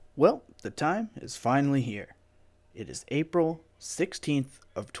Well, the time is finally here. It is April 16th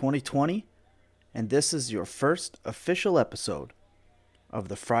of 2020, and this is your first official episode of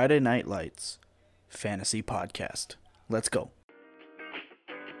the Friday Night Lights Fantasy Podcast. Let's go.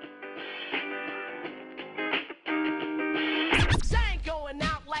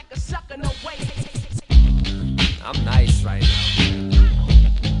 I'm nice right now.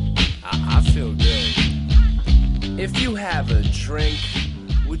 I feel good. If you have a drink,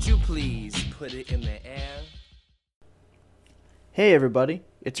 would you please put it in the air? Hey everybody,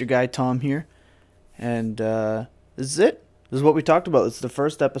 it's your guy Tom here, and this is it. This is what we talked about. It's the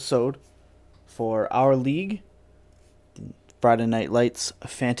first episode for our league, the Friday Night Lights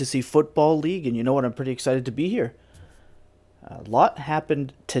Fantasy Football League, and you know what? I'm pretty excited to be here. A lot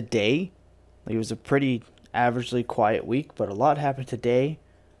happened today. It was a pretty averagely quiet week, but a lot happened today,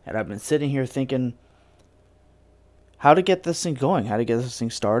 and I've been sitting here thinking how to get this thing going, how to get this thing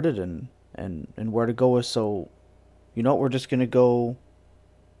started, and where to go with. So, you know, we're just gonna go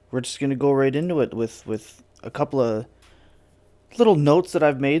right into it with a couple of little notes that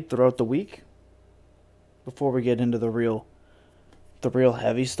I've made throughout the week before we get into the real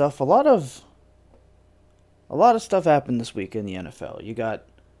heavy stuff. A lot of stuff happened this week in the NFL. You got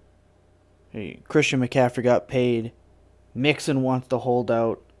Christian McCaffrey got paid. Mixon wants to hold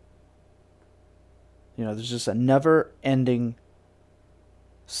out. You know, there's just a never-ending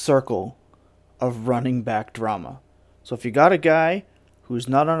circle of running back drama. So if you got a guy who's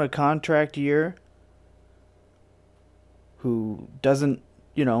not on a contract year, who doesn't,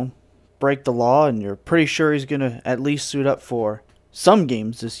 break the law, and you're pretty sure he's going to at least suit up for some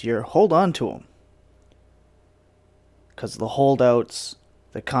games this year, hold on to him. Because the holdouts,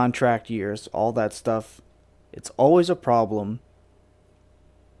 the contract years, all that stuff, it's always a problem.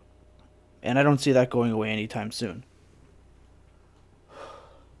 And I don't see that going away anytime soon.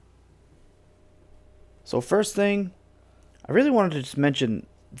 So first thing, I really wanted to just mention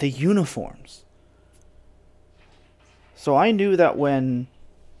the uniforms. So I knew that when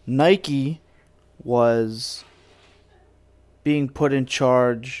Nike was being put in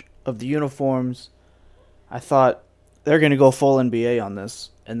charge of the uniforms, I thought they're going to go full NBA on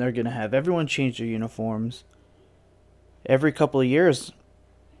this, and they're going to have everyone change their uniforms every couple of years.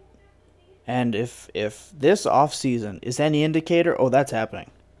 And if this offseason is any indicator, that's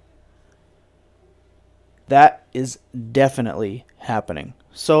happening. That is definitely happening.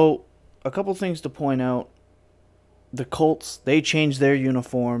 So, a couple things to point out. The Colts, they changed their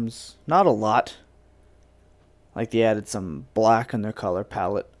uniforms. Not a lot. Like they added some black in their color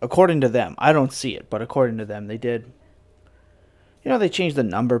palette. According to them. I don't see it, but according to them, they did. They changed the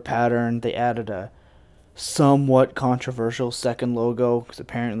number pattern. They added a somewhat controversial second logo, because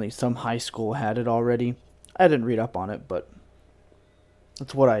apparently some high school had it already. I didn't read up on it, but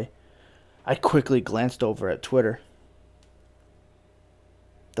that's what I quickly glanced over at Twitter.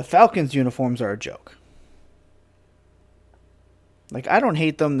 The Falcons uniforms are a joke. Like, I don't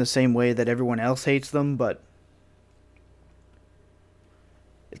hate them the same way that everyone else hates them, but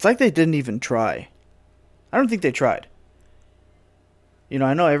it's like they didn't even try. I don't think they tried.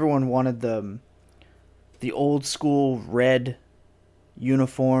 I know everyone wanted the old school red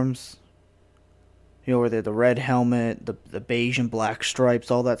uniforms, where they had the red helmet, the beige and black stripes,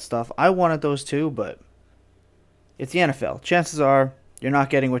 all that stuff. I wanted those too, but it's the NFL. Chances are you're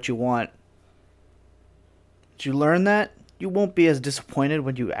not getting what you want. Did you learn that? You won't be as disappointed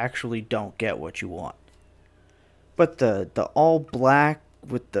when you actually don't get what you want. But the all black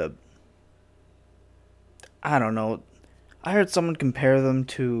with I don't know. I heard someone compare them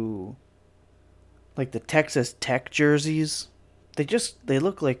to like the Texas Tech jerseys. They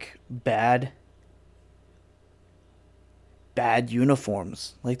look like bad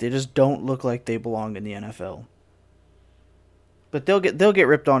uniforms. Like, they just don't look like they belong in the NFL. But they'll get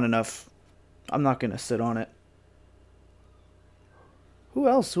ripped on enough. I'm not gonna sit on it. Who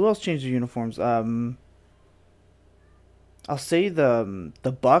else changed their uniforms? I'll say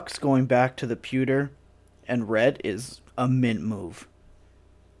the Bucks going back to the pewter and red is a mint move.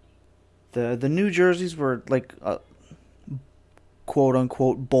 The new jerseys were like quote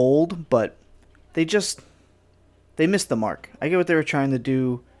unquote bold, but they missed the mark. I get what they were trying to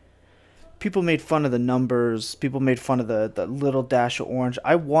do. People made fun of the numbers. People made fun of the little dash of orange.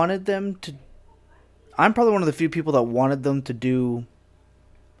 I'm probably one of the few people that wanted them to do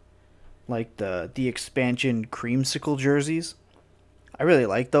like the expansion creamsicle jerseys. I really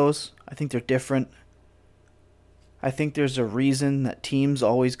like those. I think they're different. I think there's a reason that teams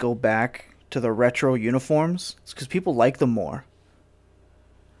always go back to the retro uniforms. It's because people like them more.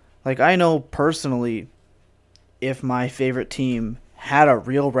 Like, I know personally, if my favorite team had a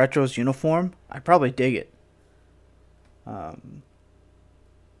real Retros uniform, I'd probably dig it.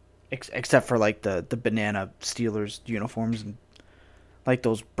 Except for like the banana Steelers uniforms and like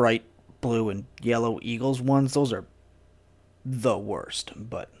those bright blue and yellow Eagles ones. Those are the worst.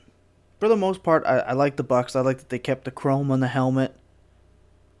 But for the most part, I like the Bucks. I like that they kept the chrome on the helmet.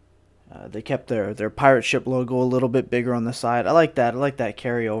 They kept their pirate ship logo a little bit bigger on the side. I like that. I like that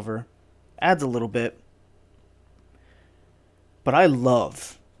carryover. Adds a little bit. But I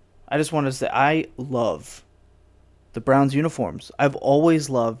just want to say, I love the Browns uniforms. I've always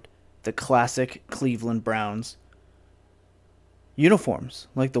loved the classic Cleveland Browns uniforms,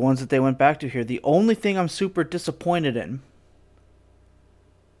 like the ones that they went back to here. The only thing I'm super disappointed in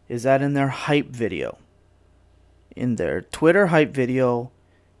is that in their hype video, in their Twitter hype video,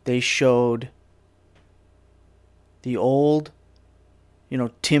 they showed the old,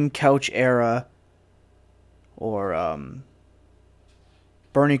 Tim Couch era, or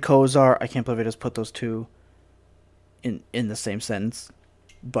Bernie Kosar. I can't believe I just put those two in the same sentence.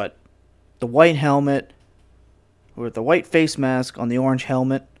 But the white helmet with the white face mask on the orange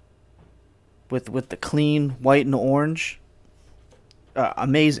helmet with the clean white and orange.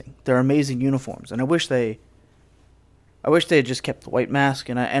 Amazing. They're amazing uniforms. And I wish they had just kept the white mask.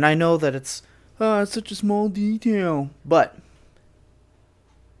 And I know that it's such a small detail. But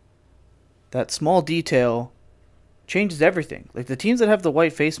that small detail changes everything. Like the teams that have the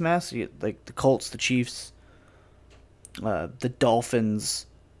white face masks, like the Colts, the Chiefs, the Dolphins,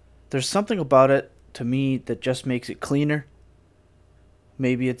 there's something about it to me that just makes it cleaner.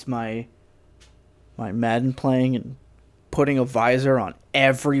 Maybe it's my Madden playing and putting a visor on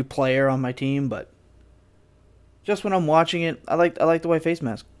every player on my team, but just when I'm watching it, I like the white face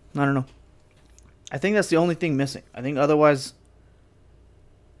mask. I don't know. I think that's the only thing missing. I think otherwise,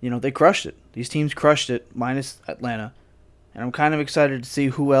 they crushed it. These teams crushed it, minus Atlanta. And I'm kind of excited to see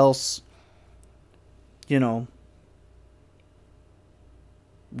who else,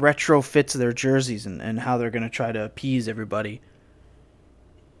 retrofits their jerseys and how they're going to try to appease everybody,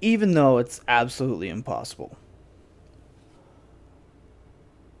 even though it's absolutely impossible.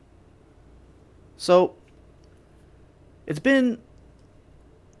 So, it's been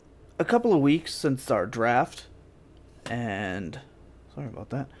a couple of weeks since our draft, and sorry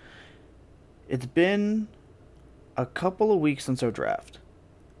about that. It's been a couple of weeks since our draft,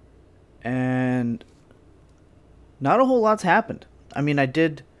 and not a whole lot's happened. I mean, I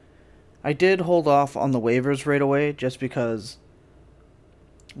did hold off on the waivers right away just because,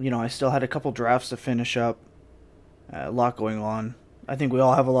 I still had a couple drafts to finish up. A lot going on. I think we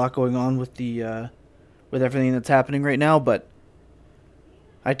all have a lot going on with with everything that's happening right now, but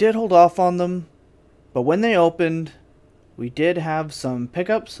I did hold off on them. But when they opened, we did have some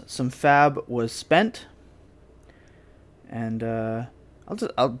pickups. Some fab was spent, and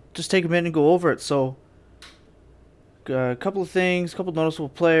I'll just take a minute and go over it. So, a couple of things, a couple of noticeable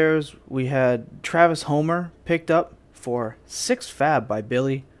players. We had Travis Homer picked up for 6 fab by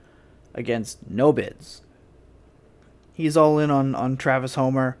Billy against no bids. He's all in on Travis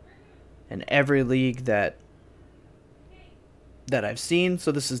Homer in every league that I've seen,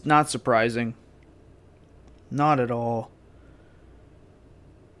 so this is not surprising. Not at all.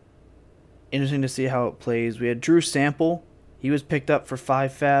 Interesting to see how it plays. We had Drew Sample. He was picked up for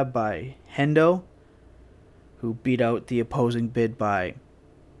 5 fab by Hendo, who beat out the opposing bid by,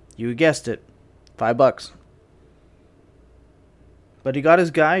 you guessed it, $5. But he got his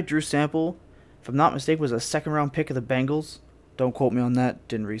guy, Drew Sample. If I'm not mistaken, was a second-round pick of the Bengals. Don't quote me on that.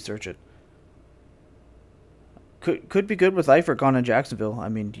 Didn't research it. Could be good with Eifert gone in Jacksonville. I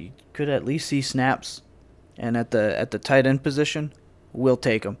mean, you could at least see snaps. And at the tight end position, we'll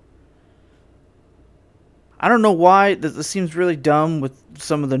take him. I don't know why. This seems really dumb with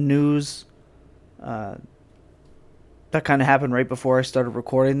some of the news that kind of happened right before I started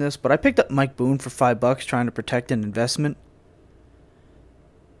recording this. But I picked up Mike Boone for $5 trying to protect an investment.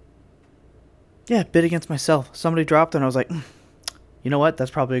 Yeah, bid against myself. Somebody dropped and I was like, you know what?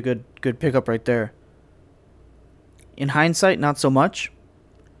 That's probably a good pickup right there. In hindsight, not so much.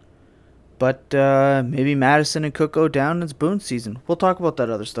 But maybe Madison and Cook go down and it's Boone season. We'll talk about that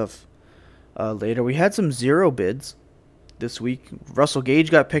other stuff later. We had some 0 bids this week. Russell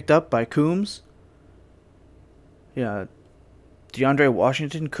Gage got picked up by Coombs. Yeah, DeAndre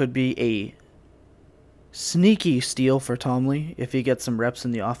Washington could be a sneaky steal for Tomley if he gets some reps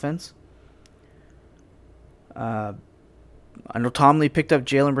in the offense. I know Tomley picked up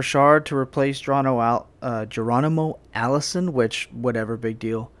Jalen Richard to replace Geronimo Allison, which, whatever, big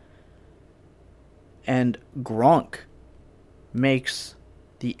deal. And Gronk makes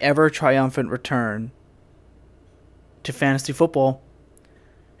the ever-triumphant return to fantasy football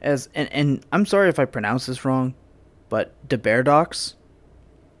and I'm sorry if I pronounce this wrong, but DeBaradox,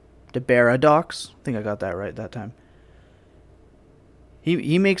 I think I got that right that time.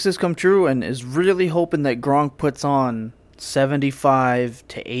 He makes this come true and is really hoping that Gronk puts on 75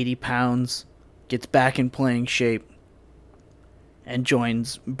 to 80 pounds, gets back in playing shape, and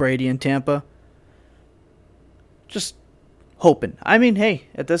joins Brady in Tampa. Just hoping. I mean, hey,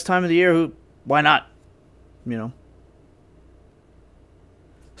 at this time of the year, why not? You know.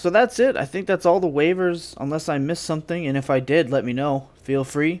 So that's it. I think that's all the waivers, unless I missed something. And if I did, let me know. Feel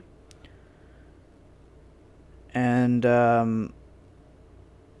free. And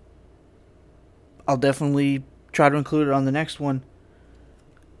I'll definitely try to include it on the next one.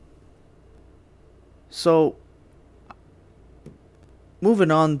 So, moving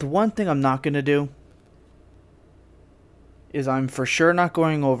on, the one thing I'm not going to do is I'm for sure not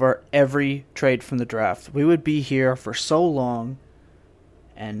going over every trade from the draft. We would be here for so long,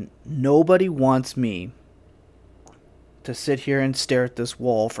 and nobody wants me to sit here and stare at this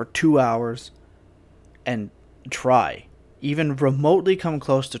wall for 2 hours and try, even remotely come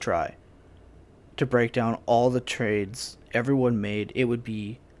close to try, to break down all the trades everyone made. It would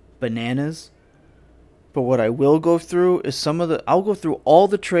be bananas. But what I will go through is I'll go through all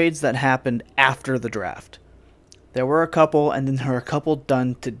the trades that happened after the draft. There were a couple, and then there are a couple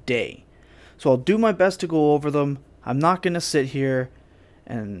done today. So I'll do my best to go over them. I'm not going to sit here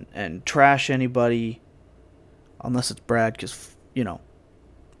and trash anybody, unless it's Brad, because, we know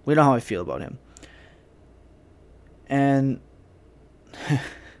how I feel about him. And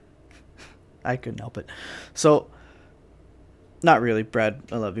I couldn't help it. So, not really, Brad,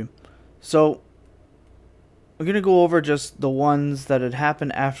 I love you. So, I'm going to go over just the ones that had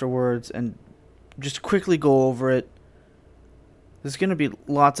happened afterwards and just quickly go over it. There's going to be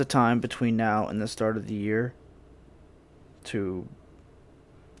lots of time between now and the start of the year to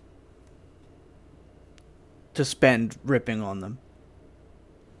spend ripping on them.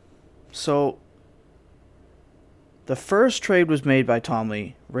 So, the first trade was made by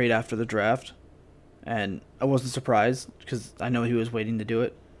Tomley right after the draft, and I wasn't surprised because I know he was waiting to do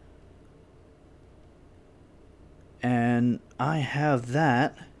it. And I have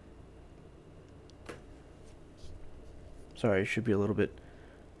that. Sorry, I should be a little bit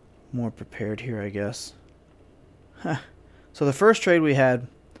more prepared here, I guess. So the first trade we had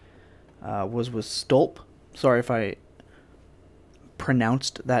was with Stolp. Sorry if I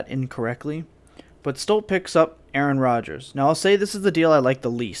pronounced that incorrectly. But Stolp picks up Aaron Rodgers. Now, I'll say this is the deal I like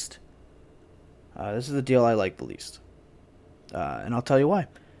the least. And I'll tell you why.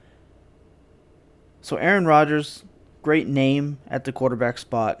 So Aaron Rodgers, great name at the quarterback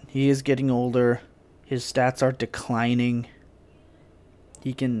spot. He is getting older. His stats are declining.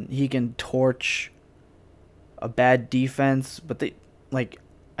 He can torch a bad defense, but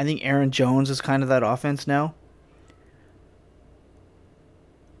I think Aaron Jones is kind of that offense now.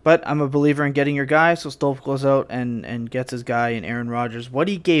 But I'm a believer in getting your guy, so Stolp goes out and gets his guy in Aaron Rodgers. What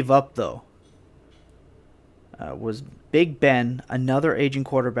he gave up, though, was Big Ben, another aging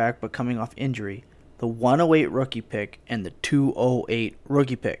quarterback but coming off injury, the 108 rookie pick, and the 208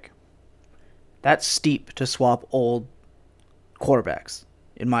 rookie pick. That's steep to swap old quarterbacks,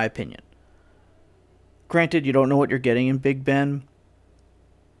 in my opinion. Granted, you don't know what you're getting in Big Ben,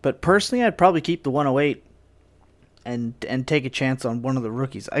 but personally, I'd probably keep the 108 and take a chance on one of the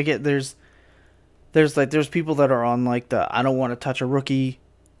rookies. I get there's people that are on like the I don't want to touch a rookie,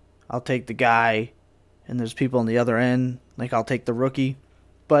 I'll take the guy, and there's people on the other end like I'll take the rookie,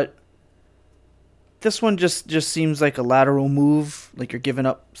 but this one just seems like a lateral move, like you're giving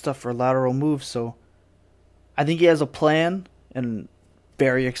up stuff for a lateral move. So I think he has a plan, and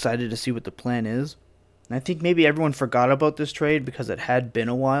very excited to see what the plan is. And I think maybe everyone forgot about this trade because it had been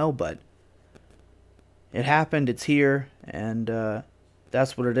a while, but it happened, it's here, and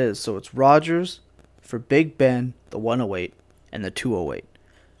that's what it is. So it's Rodgers for Big Ben, the 108, and the 208.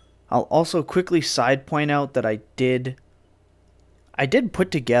 I'll also quickly side point out that I did put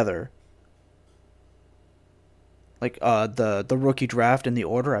together like the rookie draft in the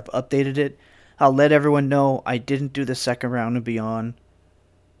order. I've updated it. I'll let everyone know I didn't do the second round and beyond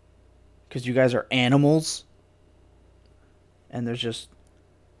because you guys are animals, and there's just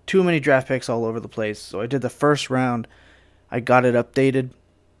too many draft picks all over the place. So I did the first round. I got it updated,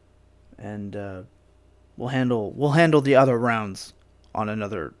 and we'll handle the other rounds on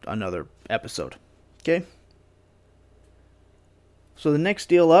another episode. Okay. So the next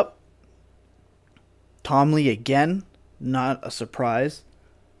deal up, Tomley again, not a surprise.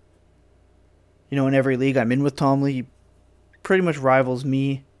 In every league I'm in with Tomley, he pretty much rivals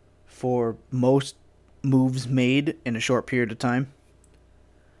me for most moves made in a short period of time.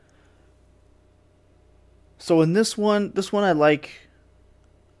 So in this one I like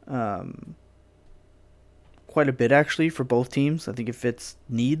um, quite a bit actually for both teams. I think it fits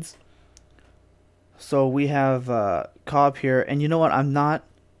needs. So we have Cobb here, and you know what? I'm not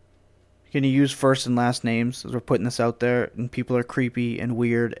going to use first and last names as we're putting this out there, and people are creepy and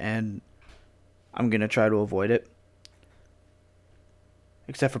weird, and I'm going to try to avoid it.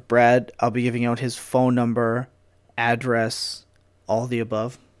 Except for Brad, I'll be giving out his phone number, address, all the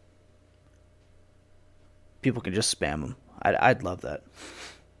above. People can just spam him. I'd love that.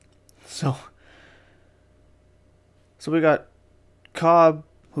 So we got Cobb,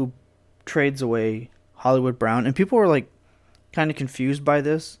 who trades away Hollywood Brown, and people were like kind of confused by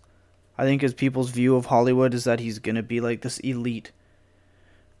this. I think as people's view of Hollywood is that he's gonna be like this elite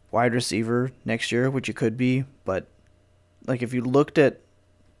wide receiver next year, which he could be, but like if you looked at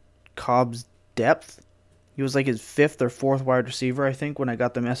Cobb's depth, he was like his fifth or fourth wide receiver, I think, when I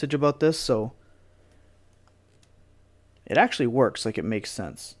got the message about this, so it actually works, like it makes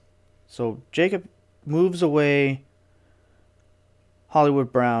sense. So Jacob moves away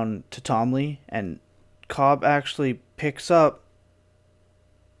Hollywood Brown to Tomley, and Cobb actually picks up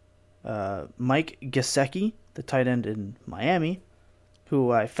Mike Gesicki, the tight end in Miami,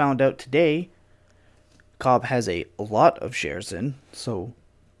 who I found out today Cobb has a lot of shares in, so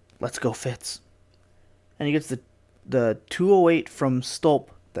let's go Fitz. And he gets the 208 from Stolp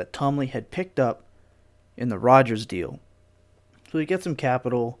that Tomley had picked up in the Rodgers deal. So he gets some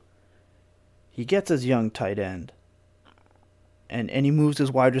capital, he gets his young tight end, and he moves his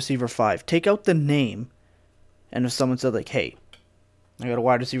wide receiver 5. Take out the name, and if someone said like, hey, I got a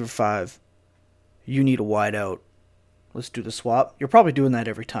wide receiver 5, you need a wide out, let's do the swap, you're probably doing that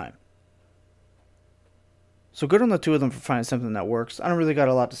every time. So good on the two of them for finding something that works. I don't really got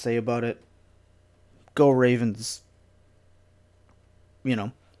a lot to say about it. Go Ravens. You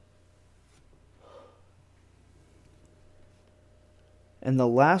know. And the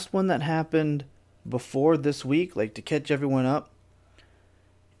last one that happened before this week, like to catch everyone up,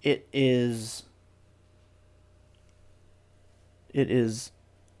 it is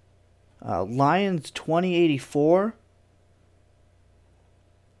Lions 2084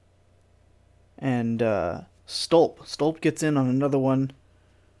 and Stolp gets in on another one.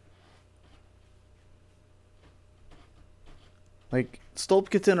 Like Stolp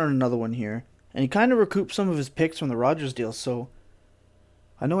gets in on another one here, and he kind of recoups some of his picks from the Rodgers deal. So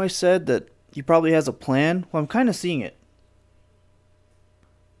I know I said that he probably has a plan. Well, I'm kind of seeing it.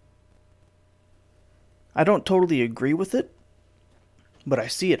 I don't totally agree with it, but I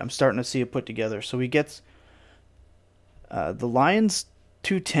see it. I'm starting to see it put together. So he gets the Lions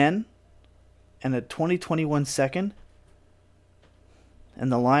 210 and a 2021 second,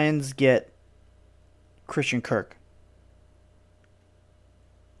 and the Lions get Christian Kirk.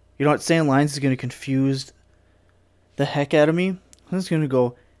 You know what? Saying Lions is going to confuse the heck out of me. I'm just going to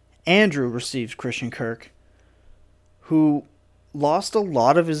go Andrew receives Christian Kirk, who lost a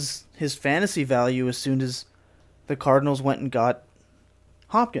lot of his fantasy value as soon as the Cardinals went and got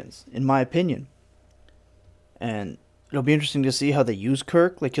Hopkins, in my opinion. And it'll be interesting to see how they use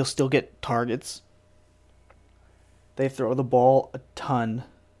Kirk. Like, he'll still get targets. They throw the ball a ton.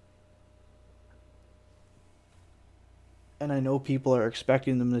 And I know people are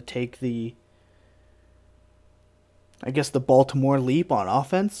expecting them to take the Baltimore leap on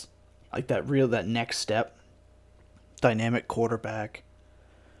offense. Like that next step. Dynamic quarterback.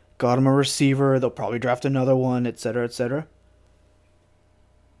 Got him a receiver. They'll probably draft another one, etc., etc.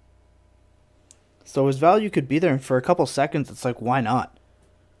 So his value could be there, and for a couple seconds, it's like, why not?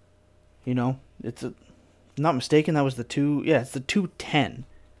 You know, if I'm not mistaken, that was it's the 210.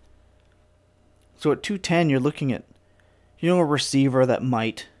 So at 210, you're looking at, a receiver that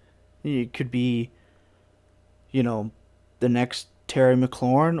it could be, the next Terry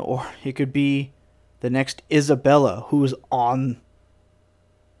McLaurin, or it could be the next Isabella, who's on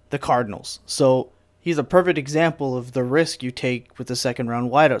the Cardinals. So he's a perfect example of the risk you take with the second round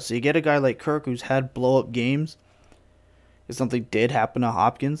wideout. So you get a guy like Kirk who's had blow up games. If something did happen to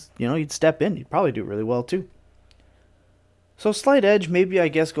Hopkins, he'd step in. He'd probably do really well too. So slight edge maybe I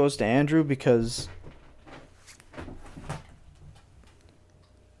guess goes to Andrew because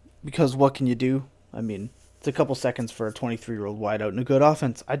what can you do? I mean, it's a couple seconds for a 23-year-old wideout and a good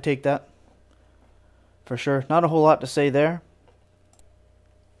offense. I'd take that. For sure. Not a whole lot to say there.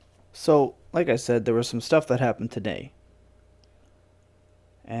 So, like I said, there was some stuff that happened today.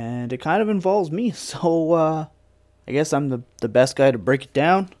 And it kind of involves me, so I guess I'm the best guy to break it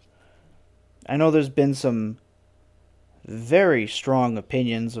down. I know there's been some very strong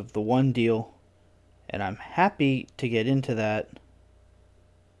opinions of the one deal, and I'm happy to get into that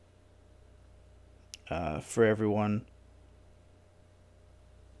for everyone.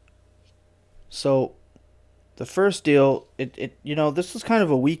 So the first deal, this was kind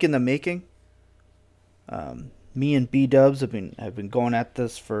of a week in the making. Me and B Dubs have been going at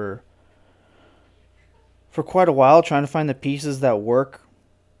this for quite a while, trying to find the pieces that work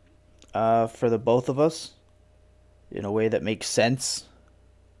for the both of us in a way that makes sense.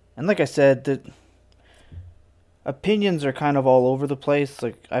 And like I said, the opinions are kind of all over the place.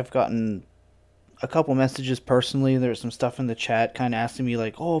 Like, I've gotten a couple messages personally. There's some stuff in the chat kind of asking me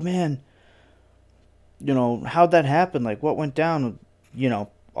like, "Oh man, how'd that happen? Like, what went down?"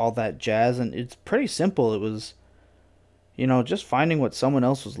 All that jazz. And it's pretty simple. It was, just finding what someone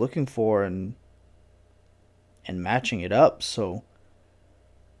else was looking for and matching it up. So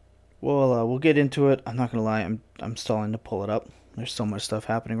we'll get into it. I'm not gonna lie, I'm stalling to pull it up. There's so much stuff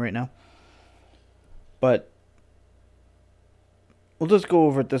happening right now. But we'll just go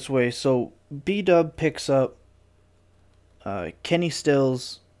over it this way. So B-Dub picks up Kenny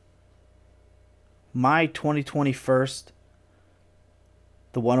Stills, my 2020 first,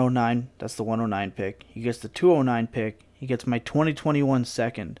 the 109. That's the 109 pick. He gets the 209 pick. He gets my 2021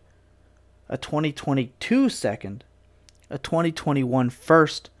 second, a 2022 second, a 2021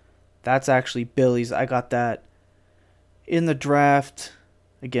 first. That's actually Billy's. I got that in the draft.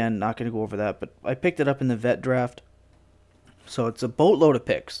 Again, not going to go over that, but I picked it up in the vet draft. So it's a boatload of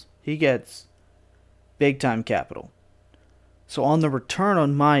picks. He gets big time capital. So on the return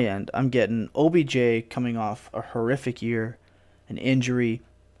on my end, I'm getting OBJ coming off a horrific year, an injury.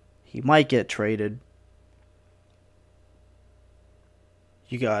 He might get traded.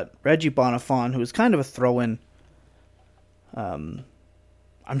 You got Reggie Bonifant, who is kind of a throw-in. I'm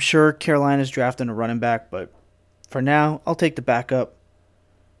sure Carolina's drafting a running back, but for now, I'll take the backup.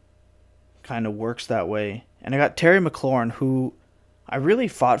 Kind of works that way. And I got Terry McLaurin, who I really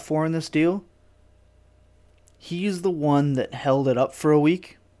fought for in this deal. He's the one that held it up for a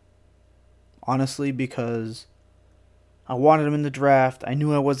week, honestly, because I wanted him in the draft. I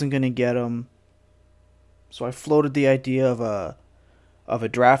knew I wasn't going to get him. So I floated the idea of a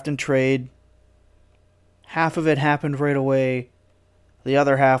draft and trade. Half of it happened right away. The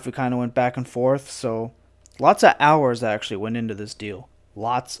other half, we kind of went back and forth. So lots of hours actually went into this deal.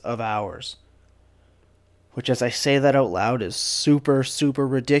 Lots of hours. Which, as I say that out loud, is super, super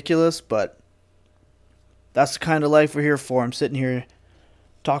ridiculous. But that's the kind of life we're here for. I'm sitting here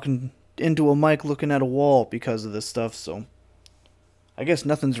talking into a mic looking at a wall because of this stuff. So I guess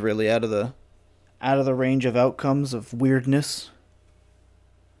nothing's really out of the range of outcomes of weirdness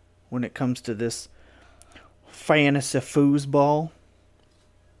when it comes to this fantasy foosball.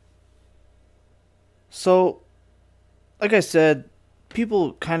 So, like I said,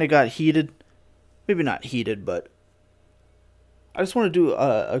 people kind of got heated. Maybe not heated, but I just want to do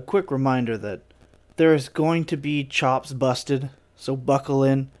a quick reminder that there is going to be chops busted. So buckle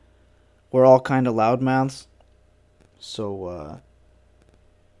in. We're all kind of loudmouths. So,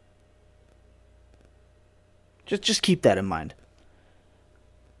 just keep that in mind.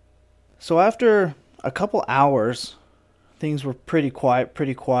 So after a couple hours, things were pretty quiet.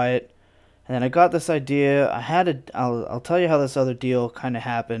 And then I got this idea. I'll tell you how this other deal kind of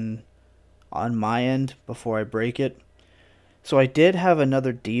happened on my end before I break it. So I did have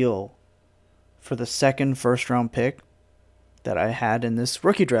another deal for the second first round pick that I had in this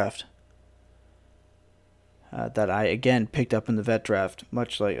rookie draft. That I, again, picked up in the vet draft,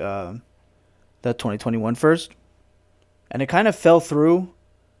 much like that 2021 first. And it kind of fell through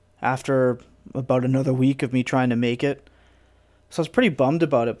after about another week of me trying to make it. So I was pretty bummed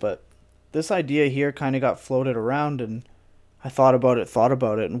about it, but this idea here kind of got floated around, and I thought about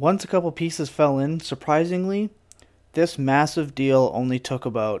it. And once a couple pieces fell in, surprisingly, this massive deal only took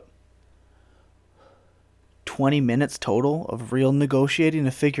about 20 minutes total of real negotiating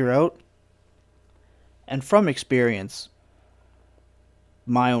to figure out. And from experience,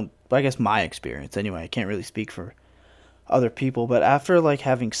 my experience anyway, I can't really speak for other people, but after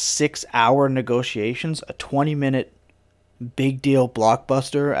having 6-hour negotiations, a 20-minute big deal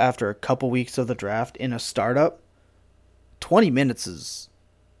blockbuster after a couple weeks of the draft in a startup, 20 minutes is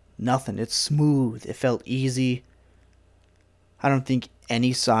nothing. It's smooth. It felt easy. I don't think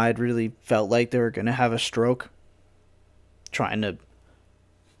any side really felt like they were going to have a stroke I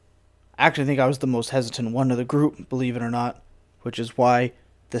actually think I was the most hesitant one of the group, believe it or not, which is why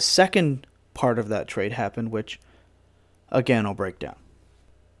the second part of that trade happened, which, again, I'll break down.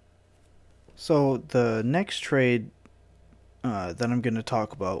 So the next trade that I'm going to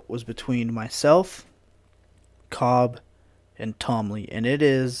talk about was between myself, Cobb, and Tomley, and it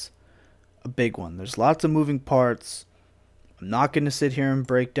is a big one. There's lots of moving parts. I'm not going to sit here and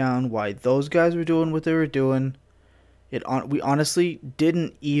break down why those guys were doing what they were doing. We honestly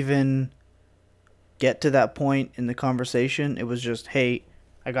didn't even get to that point in the conversation. It was just, hey,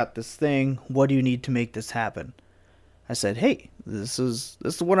 I got this thing. What do you need to make this happen? I said, hey, this is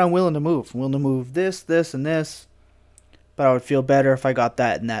what I'm willing to move. I'm willing to move this, and this. But I would feel better if I got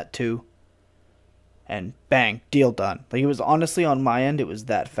that and that too. And bang, deal done. Like, it was honestly on my end, it was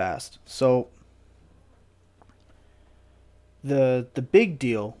that fast. So the big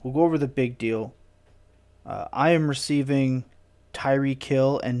deal, we'll go over the big deal. I am receiving Tyreek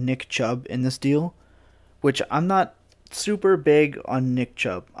Hill and Nick Chubb in this deal, which I'm not super big on Nick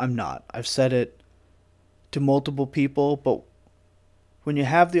Chubb. I'm not. I've said it to multiple people, but when you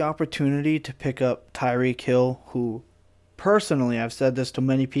have the opportunity to pick up Tyreek Hill, who personally, I've said this to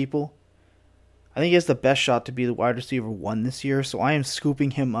many people, I think he has the best shot to be the wide receiver 1 this year, so I am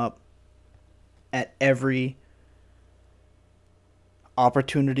scooping him up at every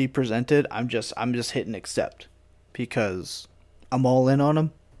opportunity presented. I'm just hitting accept because I'm all in on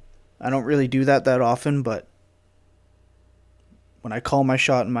him. I don't really do that often, but when I call my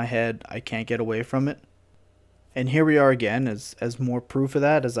shot in my head, I can't get away from it. And here we are again as more proof of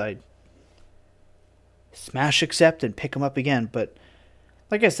that, as I smash accept and pick him up again. But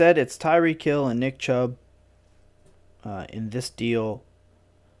like I said, it's Tyreek Hill and Nick Chubb in this deal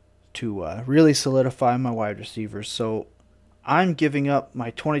to really solidify my wide receivers. So I'm giving up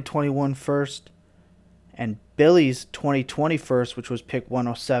my 2021 first and Billy's 2020 first, which was pick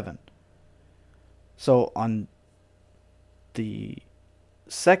 107. So on the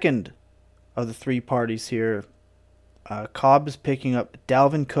second of the three parties here, Cobb is picking up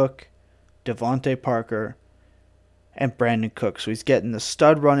Dalvin Cook, Devontae Parker, and Brandon Cook. So he's getting the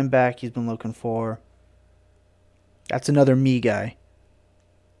stud running back he's been looking for. That's another me guy.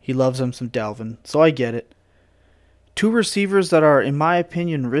 He loves him some Dalvin, so I get it. Two receivers that are, in my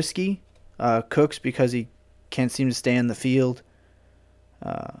opinion, risky. Cooks, because he can't seem to stay in the field.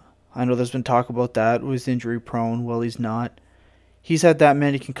 I know there's been talk about that. Was injury prone. Well, he's not. He's had that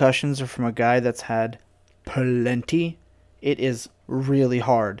many concussions from a guy that's had plenty. It is really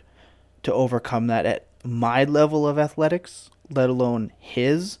hard to overcome that at my level of athletics, let alone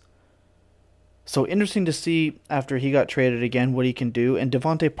his. So interesting to see after he got traded again what he can do. And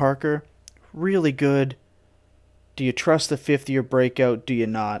Devontae Parker, really good. Do you trust the fifth-year breakout? Do you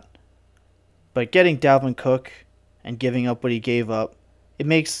not? But getting Dalvin Cook and giving up what he gave up, it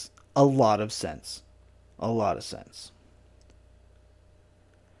makes a lot of sense. A lot of sense.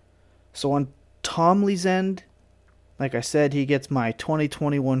 So on Tomley's end, like I said, he gets my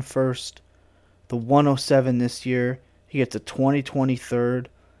 2021 first, the 107 this year. He gets a 2020 third,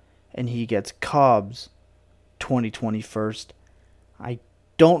 and he gets Cobb's 2020 first. I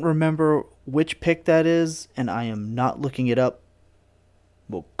don't remember which pick that is, and I am not looking it up.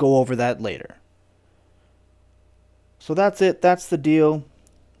 We'll go over that later. So that's it. That's the deal.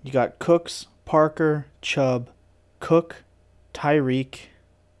 You got Cooks, Parker, Chubb, Cook, Tyreek,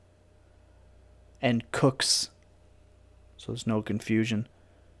 and Cooks. So there's no confusion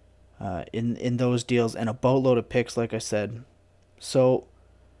in those deals, and a boatload of picks, like I said. So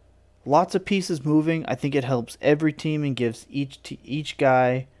lots of pieces moving. I think it helps every team and gives each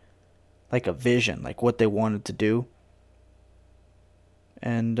guy like a vision, like what they wanted to do.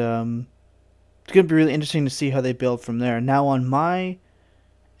 And it's going to be really interesting to see how they build from there. Now on my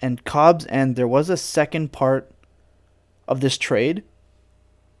and Cobb's end, there was a second part of this trade,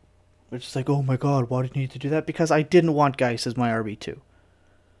 which is like, oh my god, why did you need to do that? Because I didn't want Geis as my RB2.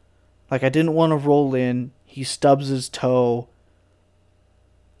 Like, I didn't want to roll in, he stubs his toe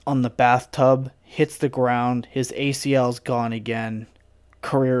on the bathtub, hits the ground, his ACL's gone again,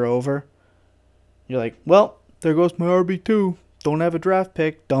 career over. You're like, well, there goes my RB2. Don't have a draft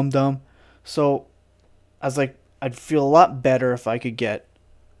pick, dum-dum. So, I was like, I'd feel a lot better if I could get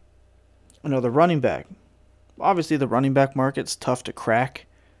another running back. Obviously, the running back market's tough to crack,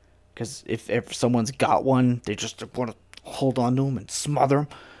 because if someone's got one, they just want to hold on to them and smother them.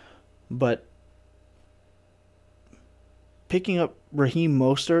 But picking up Raheem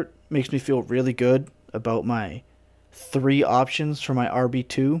Mostert makes me feel really good about my three options for my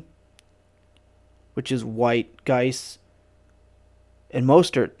RB2, which is White, Geis, and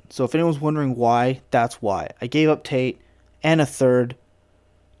Mostert. So if anyone's wondering why, that's why. I gave up Tate and a third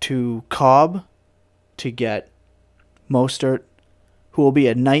to Cobb to get Mostert, who will be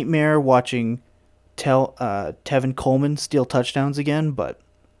a nightmare watching Tevin Coleman steal touchdowns again, but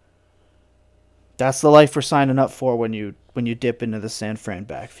that's the life we're signing up for when you dip into the San Fran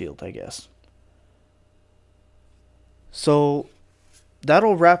backfield, I guess. So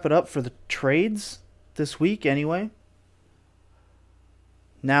that'll wrap it up for the trades this week anyway.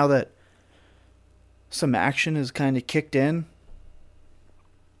 now that some action is kind of kicked in,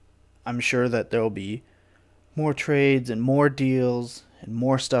 I'm sure that there will be more trades and more deals and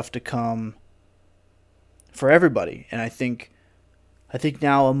more stuff to come for everybody. And I think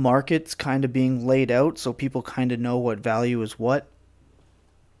now a market's kind of being laid out so people kind of know what value is what.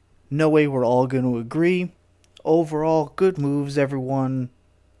 No way we're all going to agree. Overall, good moves, everyone.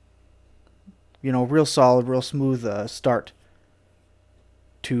 Real solid, real smooth start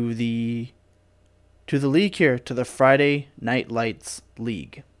to the league here, to the Friday Night Lights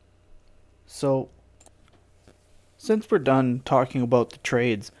League. So, since we're done talking about the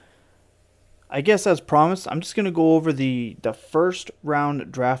trades, I guess as promised, I'm just going to go over the first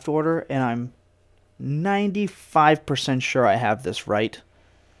round draft order, and I'm 95% sure I have this right.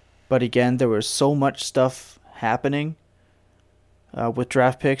 But again, there was so much stuff happening with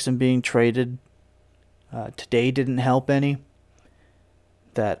draft picks and being traded. Today didn't help any.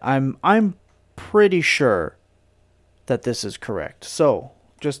 That I'm pretty sure that this is correct. So,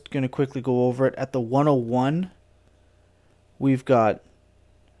 just going to quickly go over it. At the 101, we've got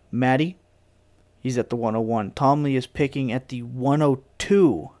Matty. He's at the 101. Tom Lee is picking at the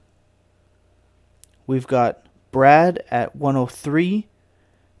 102. We've got Brad at 103.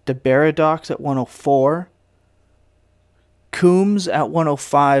 DeBaradox at 104. Coombs at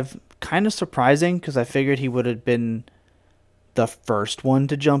 105. Kind of surprising because I figured he would have been the first one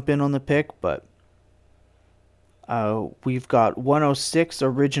to jump in on the pick, but we've got 106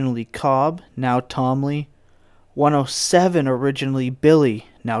 originally Cobb, now Tom Lee. 107 originally Billy,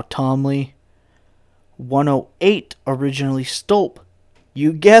 now Tom Lee. 108 originally Stolp,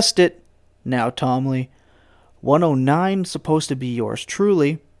 you guessed it, now Tom Lee. 109 supposed to be yours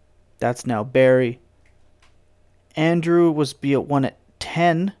truly, that's now Barry. Andrew was be at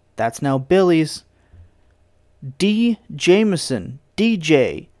 110, that's now Billy's. D. Jameson,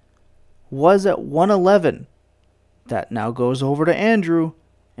 DJ, was at 111. That now goes over to Andrew,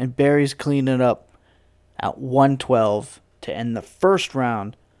 and Barry's cleaning it up at 112 to end the first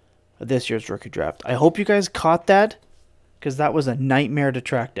round of this year's rookie draft. I hope you guys caught that, because that was a nightmare to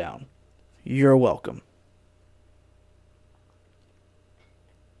track down. You're welcome.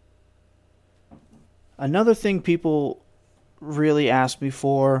 Another thing people really asked me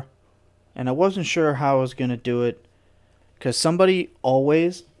for, and I wasn't sure how I was going to do it, because somebody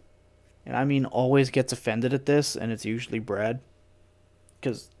always, and I mean always, gets offended at this, and it's usually Brad,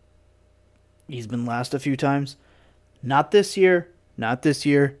 because he's been last a few times. Not this year.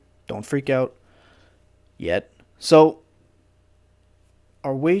 Don't freak out yet. So,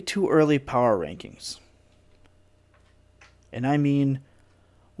 our way too early power rankings. And I mean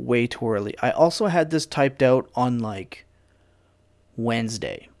way too early. I also had this typed out on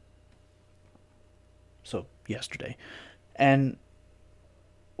Wednesday. So, yesterday. And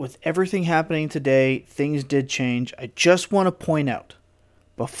with everything happening today, things did change. I just want to point out,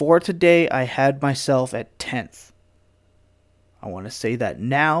 before today, I had myself at 10th. I want to say that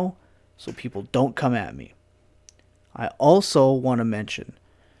now, so people don't come at me. I also want to mention,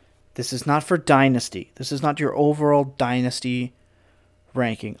 this is not for Dynasty. This is not your overall Dynasty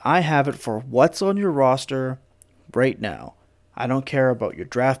ranking. I have it for what's on your roster right now. I don't care about your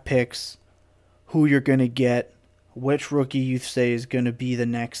draft picks, who you're going to get, which rookie you say is going to be the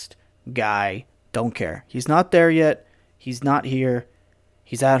next guy. Don't care. He's not there yet. He's not here.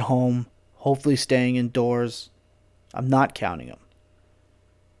 He's at home, hopefully staying indoors. I'm not counting him.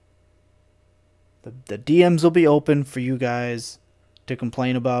 The DMs will be open for you guys to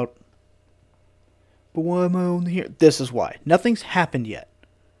complain about. But why am I only here? This is why. Nothing's happened yet.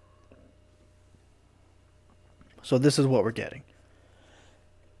 So this is what we're getting.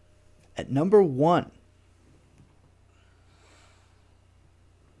 At number 1,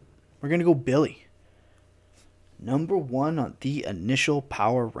 we're going to go Billy. Number 1 on the initial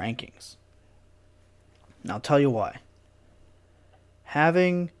power rankings. And I'll tell you why.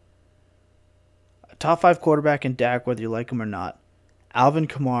 Having a top 5 quarterback in Dak, whether you like him or not, Alvin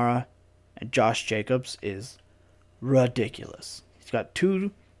Kamara and Josh Jacobs is ridiculous. He's got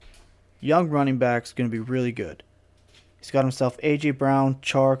 2 young running backs, going to be really good. He's got himself A.J. Brown,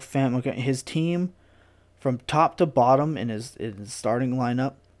 Chark, Fant. His team from top to bottom in his starting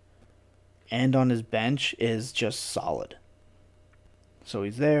lineup and on his bench is just solid. So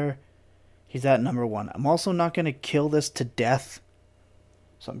he's there. He's at number 1. I'm also not going to kill this to death,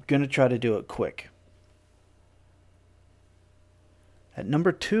 so I'm going to try to do it quick. At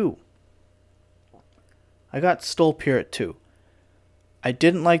number 2, I got Stolp here at 2. I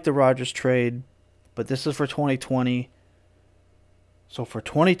didn't like the Rodgers trade, but this is for 2020. So for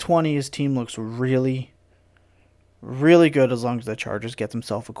 2020, his team looks really, really good as long as the Chargers get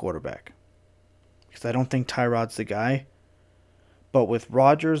themselves a quarterback. Because I don't think Tyrod's the guy. But with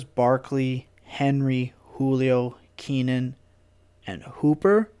Rodgers, Barkley, Henry, Julio, Keenan, and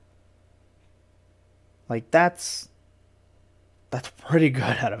Hooper, like that's pretty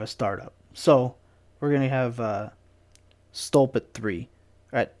good out of a startup. So we're gonna have Stolp at 3.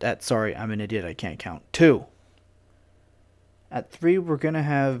 Sorry, I'm an idiot. I can't count. 2. At 3, we're gonna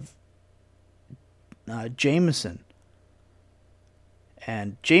have Jameson.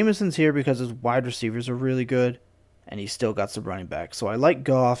 And Jameson's here because his wide receivers are really good, and he's still got some running backs. So I like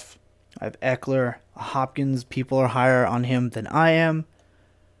Goff. I have Eckler, Hopkins. People are higher on him than I am.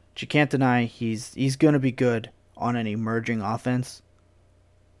 But you can't deny he's going to be good on an emerging offense.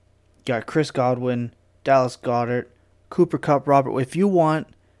 You got Chris Godwin, Dallas Goedert, Cooper Kupp, Robert. If you want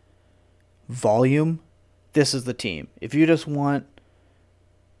volume, this is the team. If you just want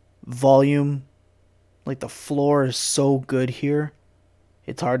volume, like the floor is so good here,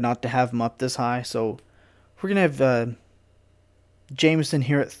 it's hard not to have him up this high. So we're going to have Jameson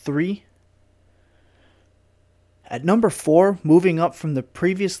here at 3. At number 4, moving up from the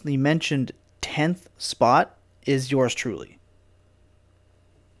previously mentioned 10th spot, is yours truly.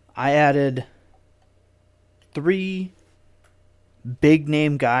 I added 3 big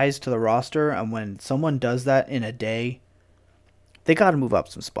name guys to the roster, and when someone does that in a day, they got to move up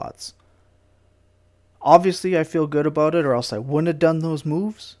some spots. Obviously, I feel good about it, or else I wouldn't have done those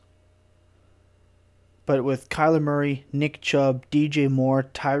moves. But with Kyler Murray, Nick Chubb, DJ Moore,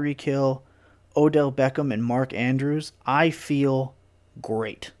 Tyreek Hill, Odell Beckham, and Mark Andrews, I feel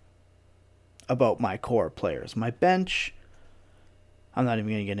great about my core players. My bench, I'm not even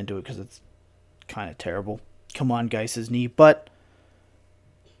going to get into it because it's kind of terrible. Come on, Geis' knee. But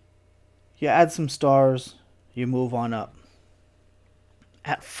you add some stars, you move on up.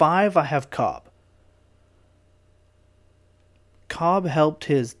 At 5, I have Cobb. Cobb helped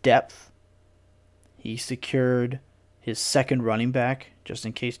his depth. He secured his second running back, just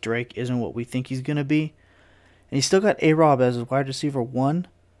in case Drake isn't what we think he's going to be. And he's still got A-Rob as his wide receiver 1.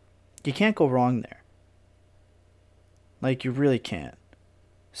 You can't go wrong there. Like, you really can't.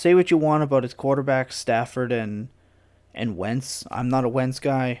 Say what you want about his quarterbacks, Stafford and Wentz. I'm not a Wentz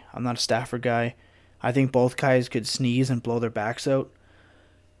guy. I'm not a Stafford guy. I think both guys could sneeze and blow their backs out.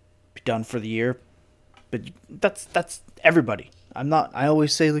 Be done for the year. But that's everybody. I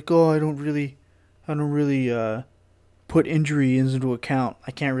always say, like, I don't really put injuries into account.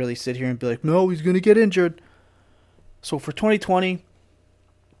 I can't really sit here and be like, no, he's going to get injured. So for 2020, I'm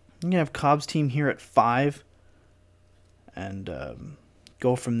going to have Cobb's team here at 5 and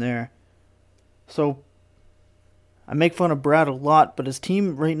go from there. So I make fun of Brad a lot, but his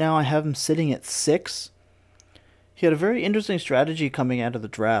team right now, I have him sitting at 6. He had a very interesting strategy coming out of the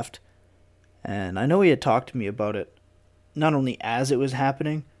draft, and I know he had talked to me about it, not only as it was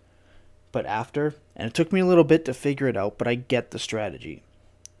happening, but after, and it took me a little bit to figure it out, but I get the strategy.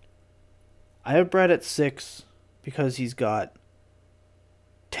 I have Brad at 6 because he's got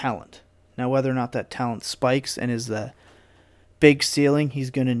talent. Now, whether or not that talent spikes and is the big ceiling he's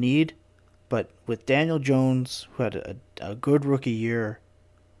going to need, but with Daniel Jones, who had a good rookie year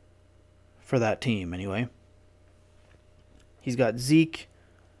for that team anyway, he's got Zeke,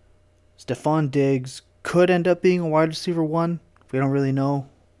 Stephon Diggs, could end up being a wide receiver 1. We don't really know.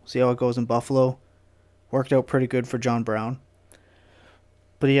 See how it goes in Buffalo. Worked out pretty good for John Brown.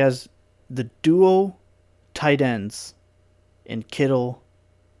 But he has the duo tight ends in Kittle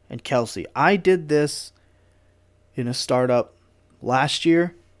and Kelsey. I did this in a startup last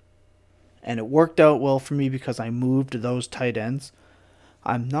year, and it worked out well for me because I moved those tight ends.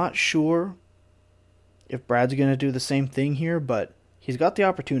 I'm not sure if Brad's going to do the same thing here, but he's got the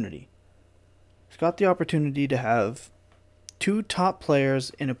opportunity. He's got the opportunity to have 2 top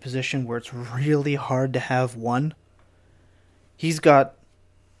players in a position where it's really hard to have one. He's got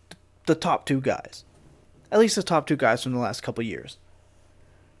the top 2 guys. At least the top 2 guys from the last couple years.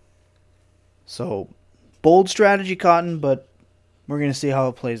 So, bold strategy, Cotton, but we're going to see how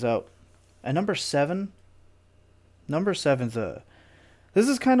it plays out. At number 7, this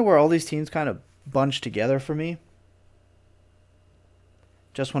is kind of where all these teams kind of bunched together for me.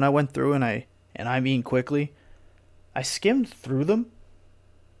 Just when I went through and I mean quickly, I skimmed through them,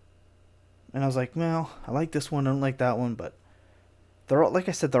 and I was like, well, I like this one, I don't like that one, but they're all, like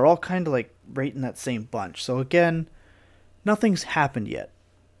I said, they're all kind of like right in that same bunch. So again, nothing's happened yet.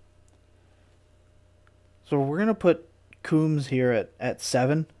 So we're going to put Coombs here at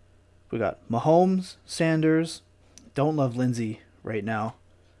 7. We got Mahomes, Sanders, don't love Lindsey right now,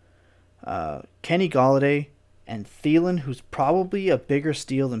 Kenny Golladay, and Thielen, who's probably a bigger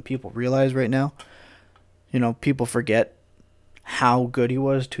steal than people realize right now. People forget how good he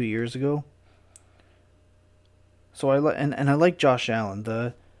was 2 years ago. So I like Josh Allen.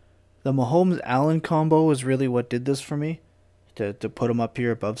 The Mahomes Allen combo is really what did this for me, to put him up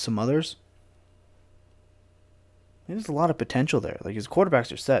here above some others. There's a lot of potential there. Like, his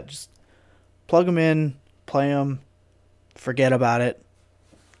quarterbacks are set. Just plug them in, play them, forget about it,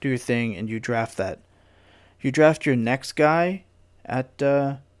 do your thing, and you draft that. You draft your next guy at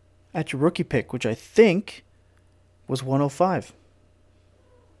your rookie pick, which I think was 105.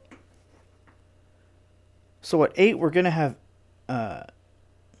 So at 8, we're gonna have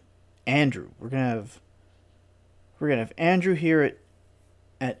Andrew. We're gonna have Andrew here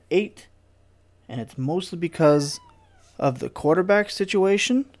at 8, and it's mostly because of the quarterback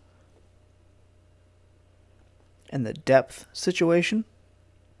situation and the depth situation.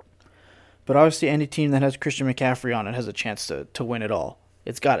 But obviously, any team that has Christian McCaffrey on it has a chance to win it all.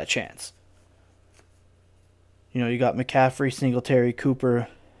 It's got a chance. You got McCaffrey, Singletary, Cooper,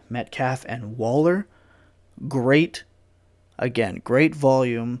 Metcalf, and Waller. Great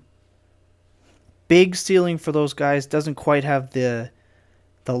volume. Big ceiling for those guys. Doesn't quite have the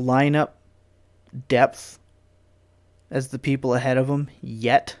lineup depth as the people ahead of them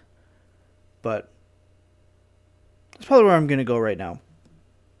yet. But that's probably where I'm going to go right now.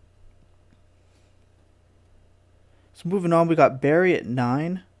 So moving on, we got Barry at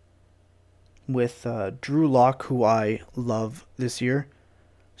 9 with Drew Lock, who I love this year.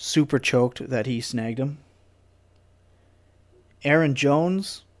 Super choked that he snagged him. Aaron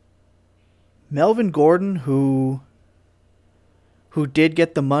Jones. Melvin Gordon, who did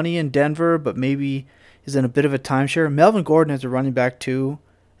get the money in Denver, but maybe is in a bit of a timeshare. Melvin Gordon as a running back too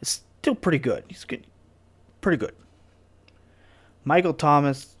is still pretty good. He's good, pretty good. Michael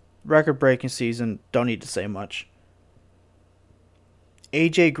Thomas, record-breaking season. Don't need to say much.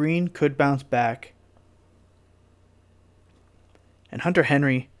 AJ Green could bounce back. And Hunter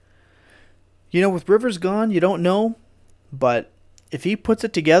Henry. With Rivers gone, you don't know. But if he puts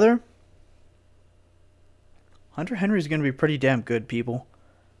it together, Hunter Henry is going to be pretty damn good, people.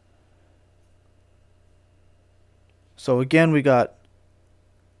 So again, we got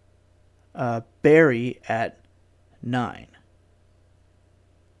Barry at 9.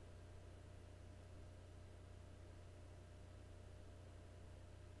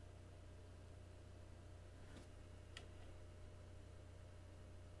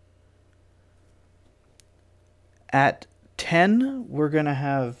 At 10, we're going to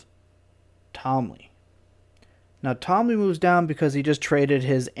have Tomley. Now, Tomley moves down because he just traded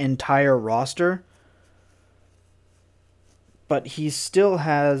his entire roster. But he still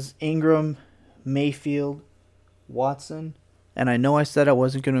has Ingram, Mayfield, Watson. And I know I said I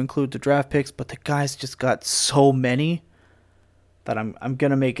wasn't going to include the draft picks, but the guy's just got so many that I'm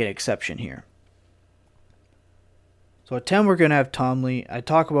going to make an exception here. So at 10, we're going to have Tomley. I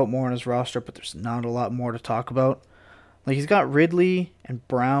talk about more on his roster, but there's not a lot more to talk about. Like, he's got Ridley and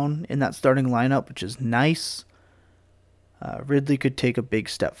Brown in that starting lineup, which is nice. Ridley could take a big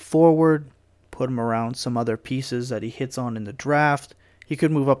step forward, put him around some other pieces that he hits on in the draft. He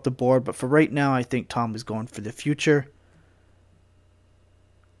could move up the board, but for right now, I think Tomley's going for the future.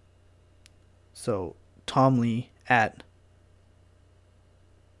 So, Tomley at...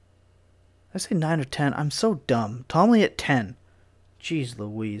 I say 9 or 10. I'm so dumb. Tomley at 10. Jeez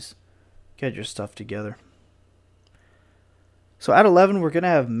Louise. Get your stuff together. So at 11, we're going to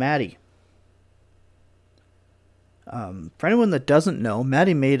have Matty. For anyone that doesn't know,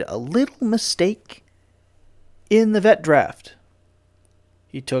 Matty made a little mistake in the vet draft.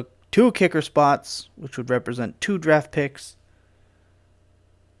 He took 2 kicker spots, which would represent 2 draft picks.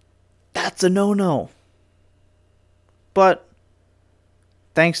 That's a no-no. But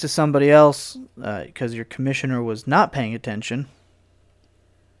thanks to somebody else, because your commissioner was not paying attention,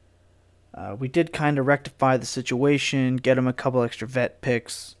 we did kind of rectify the situation, get him a couple extra vet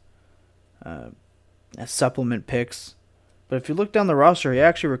picks, as supplement picks. But if you look down the roster, he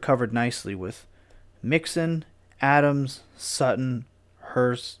actually recovered nicely with Mixon, Adams, Sutton,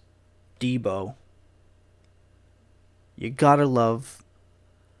 Hurst, Debo. You gotta love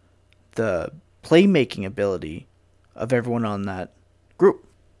the playmaking ability of everyone on that group.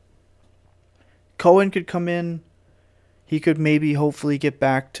 Cohen could come in. He could maybe hopefully get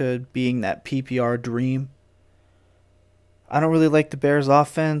back to being that PPR dream. I don't really like the Bears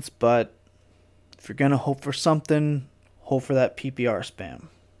offense, but if you're going to hope for something, hope for that PPR spam.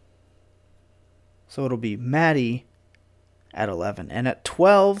 So it'll be Matty at 11. And at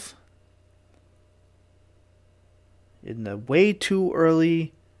 12, in the way too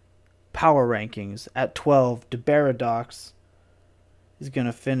early power rankings, at 12, DeBaradox is going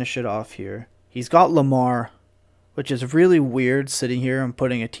to finish it off here. He's got Lamar, which is really weird sitting here and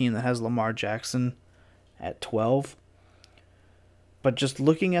putting a team that has Lamar Jackson at 12. But just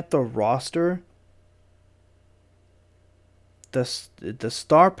looking at the roster, the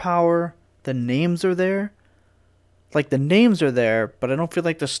star power, the names are there. Like, the names are there, but I don't feel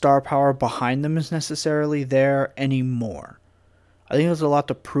like the star power behind them is necessarily there anymore. I think there's a lot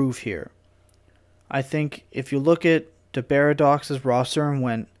to prove here. I think if you look at DeBaradox's roster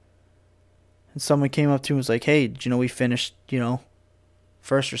and someone came up to him and was like, hey, did you know we finished,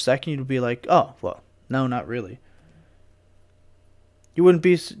 first or second? You'd be like, oh, well, no, not really. You wouldn't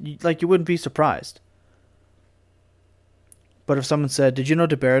be surprised. But if someone said, did you know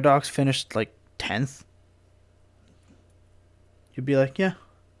DeBaradox finished 10th? You'd be like, yeah,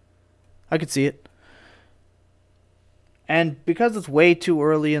 I could see it. And because it's way too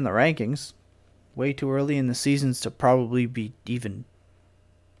early in the rankings, way too early in the seasons to probably be even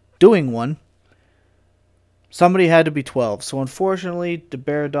doing one, somebody had to be 12. So unfortunately,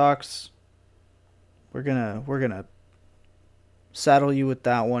 DeBaradox, we're gonna saddle you with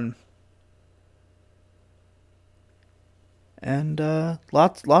that one. And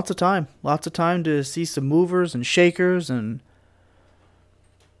lots of time to see some movers and shakers and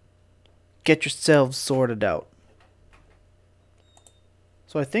get yourselves sorted out.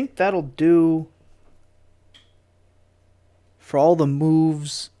 So I think that'll do for all the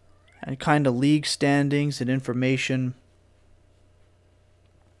moves and kind of league standings and information.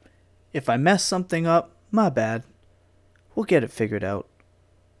 If I mess something up, my bad. We'll get it figured out.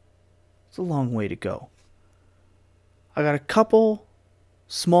 It's a long way to go. I got a couple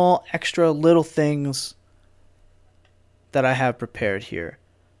small extra little things that I have prepared here.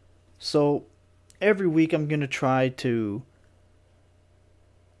 So every week I'm going to try to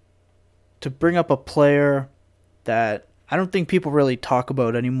bring up a player that I don't think people really talk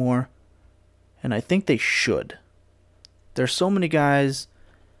about anymore, and I think they should. There's so many guys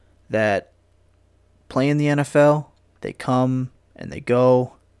that play in the NFL, they come and they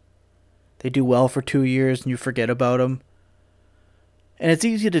go, they do well for 2 years and you forget about them. And it's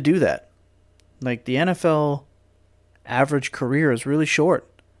easy to do that. Like, the NFL average career is really short.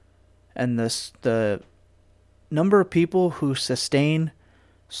 And the number of people who sustain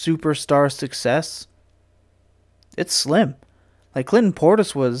superstar success, it's slim. Like, Clinton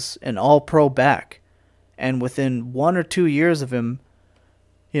Portis was an all-pro back. And within 1 or 2 years of him,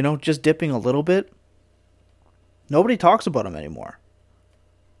 just dipping a little bit, nobody talks about him anymore.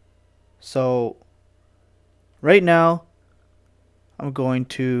 So, right now, I'm going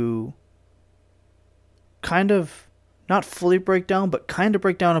to kind of, not fully break down, but kind of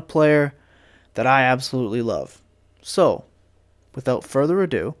break down a player that I absolutely love. So, without further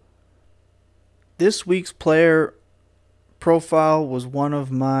ado, this week's player profile was one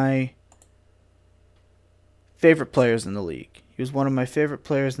of my favorite players in the league. He was one of my favorite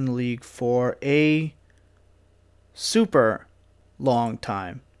players in the league for a super long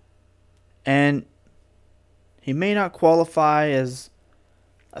time. And he may not qualify as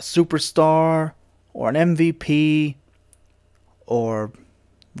a superstar or an MVP or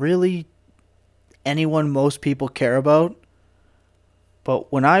really anyone most people care about.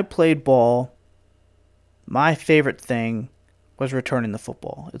 But when I played ball, my favorite thing was returning the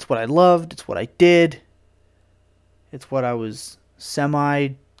football. It's what I loved. It's what I did. It's what I was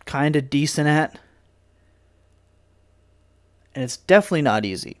kind of decent at. And it's definitely not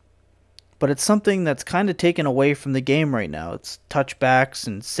easy. But it's something that's kind of taken away from the game right now. It's touchbacks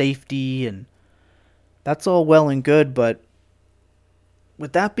and safety, and that's all well and good, but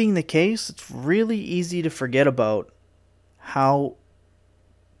with that being the case, it's really easy to forget about how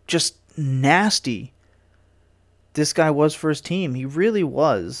just nasty this guy was for his team. He really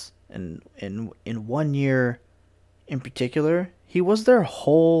was. And in 1 year in particular, he was their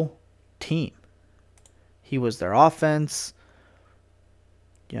whole team. He was their offense.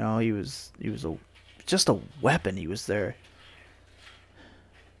 He was just a weapon. He was there.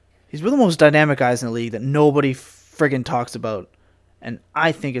 He's one of the most dynamic guys in the league that nobody friggin' talks about. And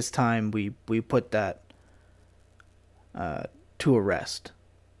I think it's time we put that to a rest.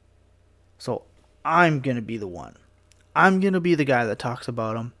 So I'm going to be the one. I'm going to be the guy that talks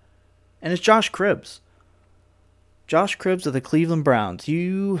about him. And it's Josh Cribbs. Josh Cribbs of the Cleveland Browns.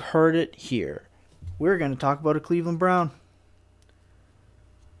 You heard it here. We're going to talk about a Cleveland Brown.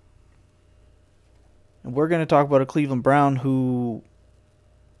 And we're going to talk about a Cleveland Brown who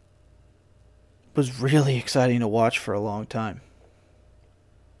was really exciting to watch for a long time.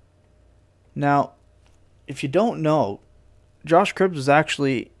 Now, if you don't know, Josh Cribbs was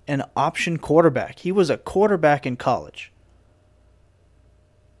actually an option quarterback. He was a quarterback in college.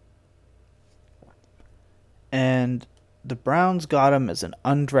 and the Browns got him as an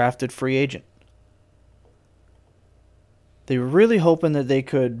undrafted free agent. They were really hoping that they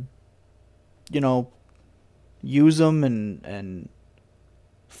could, use him and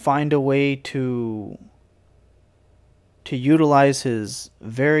find a way to utilize his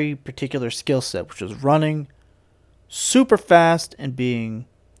very particular skill set, which was running super fast and being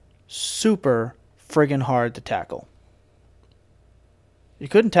super friggin' hard to tackle. You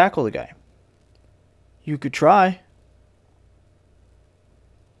couldn't tackle the guy. You could try.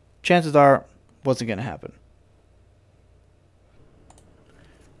 Chances are, wasn't going to happen.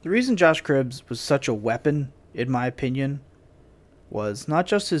 The reason Josh Cribbs was such a weapon, in my opinion, was not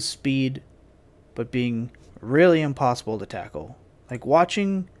just his speed, but being really impossible to tackle. Like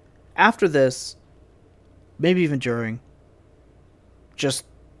watching after this, maybe even during, just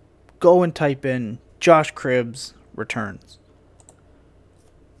go and type in Josh Cribbs returns.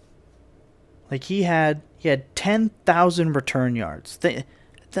 Like he had 10,000 return yards.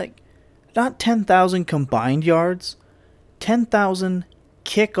 Not 10,000 combined yards, 10,000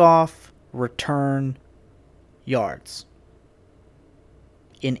 kickoff return yards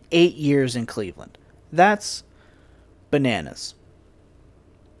in 8 years in Cleveland. That's bananas.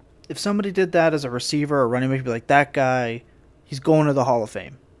 If somebody did that as a receiver or running back, you'd be like, that guy, he's going to the Hall of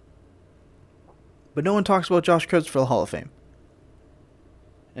Fame. But no one talks about Josh Cribbs for the Hall of Fame.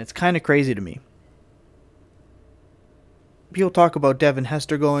 And it's kind of crazy to me. People talk about Devin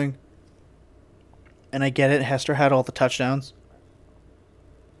Hester going, and I get it. Hester had all the touchdowns.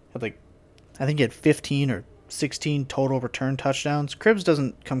 I think he had 15 or 16 total return touchdowns. Cribbs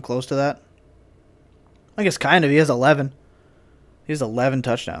doesn't come close to that. I guess kind of. He has 11. He has 11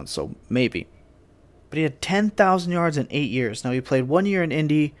 touchdowns, so maybe. But he had 10,000 yards in 8 years. Now, he played 1 year in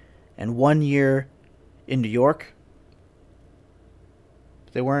Indy and 1 year in New York.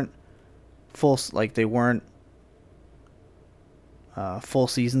 They weren't full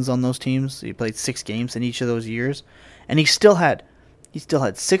seasons on those teams. He played 6 games in each of those years. And he still had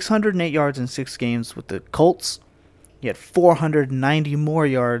 608 yards in 6 games with the Colts. He had 490 more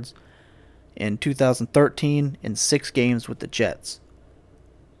yards in 2013 in 6 games with the Jets.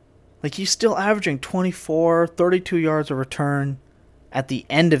 Like, he's still averaging 24, 32 yards a return at the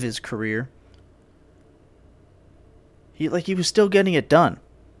end of his career. He was still getting it done.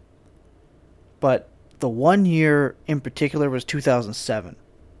 But the 1 year in particular was 2007.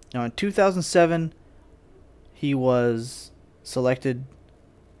 Now, in 2007, he was selected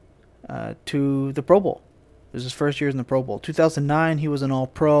to the Pro Bowl. It was his first year in the Pro Bowl. 2009, he was an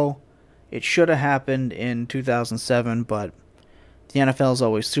All-Pro. It should have happened in 2007, but the NFL is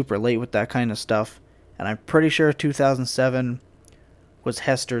always super late with that kind of stuff. And I'm pretty sure 2007 was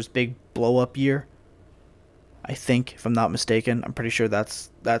Hester's big blow-up year. I think, if I'm not mistaken. I'm pretty sure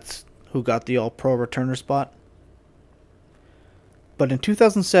that's who got the All-Pro returner spot. But in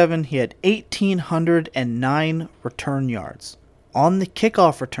 2007, he had 1,809 return yards on the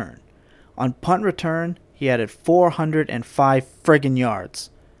kickoff return. On punt return, he added 405 friggin' yards.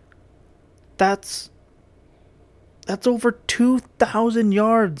 That's over 2,000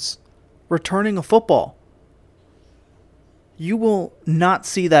 yards returning a football. You will not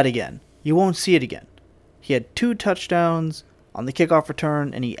see that again. You won't see it again. He had 2 touchdowns on the kickoff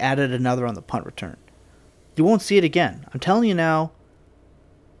return, and he added another on the punt return. You won't see it again. I'm telling you now,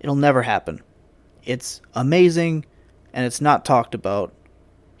 it'll never happen. It's amazing, and it's not talked about.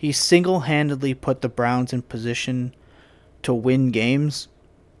 He single-handedly put the Browns in position to win games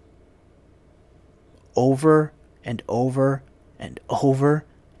over and over and over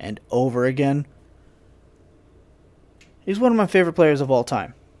and over again. He's one of my favorite players of all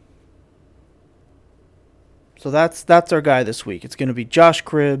time. So that's our guy this week. It's going to be Josh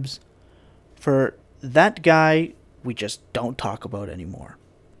Cribbs. For that guy, we just don't talk about anymore.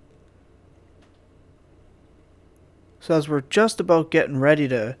 So as we're just about getting ready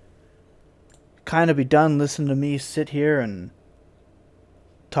to kind of be done listening to me sit here and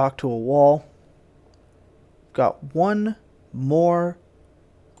talk to a wall, got one more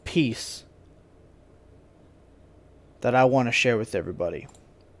piece that I want to share with everybody.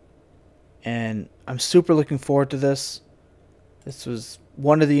 And I'm super looking forward to this. This was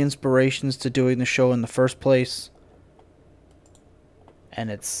one of the inspirations to doing the show in the first place. And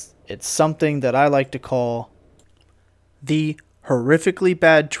it's something that I like to call the horrifically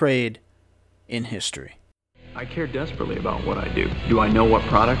bad trade in history. I care desperately about what I do. Do I know what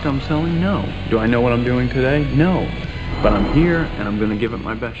product I'm selling? No. Do I know what I'm doing today? No. But I'm here, and I'm going to give it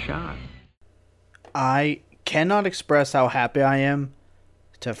my best shot. I cannot express how happy I am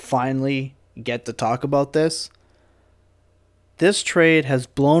to finally get to talk about this. This trade has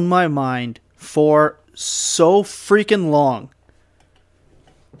blown my mind for so freaking long.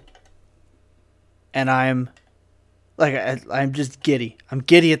 And I'm just giddy. I'm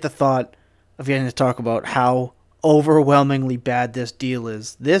giddy at the thought of getting to talk about how overwhelmingly bad this deal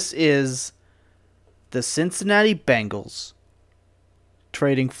is. This is the Cincinnati Bengals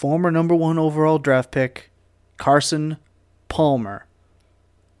trading former number 1 overall draft pick Carson Palmer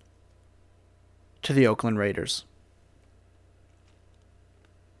to the Oakland Raiders.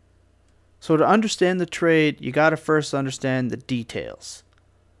 So to understand the trade, you got to first understand the details.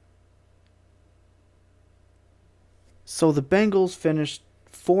 So the Bengals finished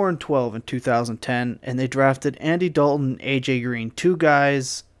 4-12 in 2010, and they drafted Andy Dalton and AJ Green, 2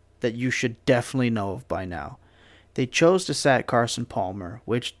 guys that you should definitely know of by now. They chose to sack Carson Palmer,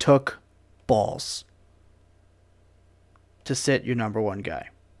 which took balls to sit your number 1 guy.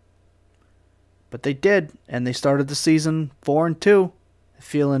 But they did, and they started the season 4-2,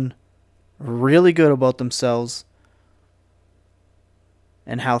 feeling really good about themselves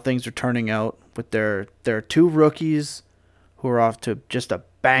and how things are turning out with their 2 rookies who are off to just a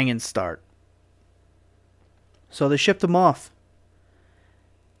banging start. So they shipped them off.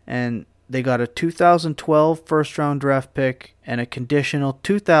 And they got a 2012 first-round draft pick and a conditional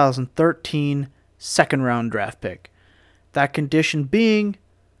 2013 second-round draft pick. That condition being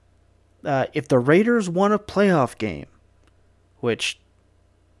if the Raiders won a playoff game, which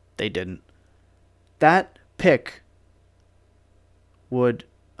they didn't, that pick would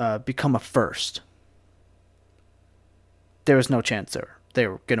become a first. There was no chance they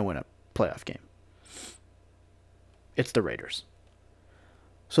were going to win a playoff game. It's the Raiders.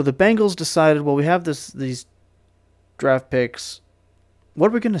 So the Bengals decided, well, we have these draft picks. What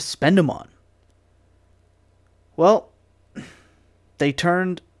are we going to spend them on? Well, they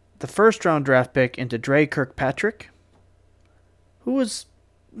turned the first-round draft pick into Dre Kirkpatrick, who was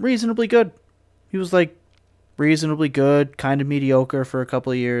reasonably good. He was reasonably good, kind of mediocre for a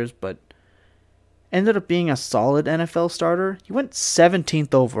couple of years, but ended up being a solid NFL starter. He went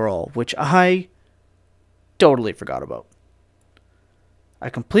 17th overall, which I totally forgot about. I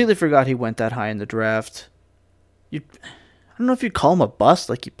completely forgot he went that high in the draft. I don't know if you'd call him a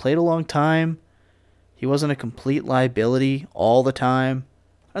bust. He played a long time. He wasn't a complete liability all the time.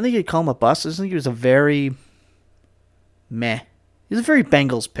 I don't think you'd call him a bust. I just think he was a very meh. He's a very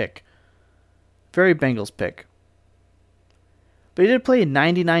Bengals pick. Very Bengals pick. But he did play in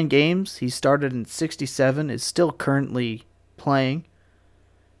 99 games. He started in 67, is still currently playing.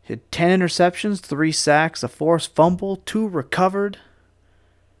 He had 10 interceptions, 3 sacks, a forced fumble, 2 recovered.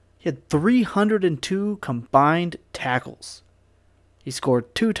 He had 302 combined tackles. He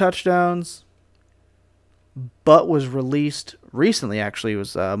scored 2 touchdowns, but was released recently, actually. It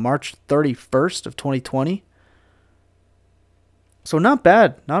was March 31st of 2020. So not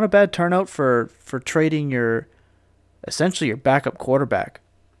bad. Not a bad turnout for trading essentially your backup quarterback.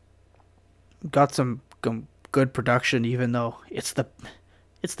 Got some good production, even though it's the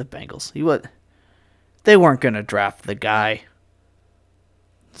Bengals. They weren't going to draft the guy.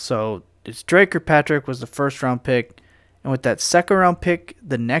 So it's Dre Kirkpatrick was the first round pick, and with that second round pick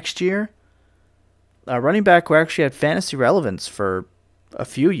the next year, a running back who actually had fantasy relevance for a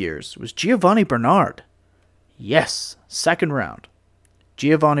few years was Giovanni Bernard. Yes, second round.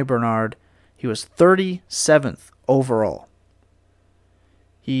 Giovanni Bernard. He was 37th overall.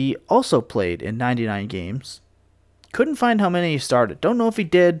 He also played in 99 games. Couldn't find how many he started. Don't know if he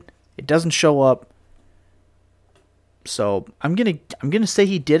did. It doesn't show up. So I'm gonna say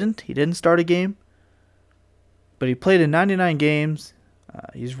he didn't. He didn't start a game. But he played in 99 games.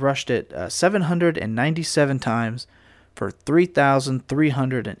 He's rushed it 797 times for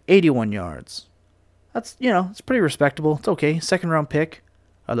 3,381 yards. That's it's pretty respectable. It's okay. Second round pick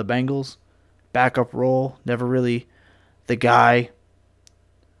of the Bengals. Backup role. Never really the guy.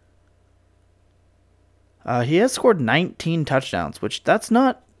 He has scored 19 touchdowns, which that's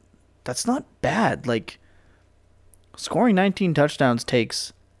not bad. Scoring 19 touchdowns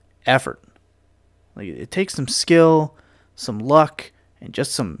takes effort. It takes some skill, some luck, and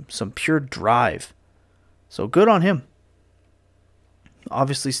just some pure drive. So good on him.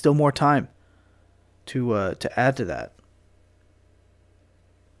 Obviously, still more time to add to that.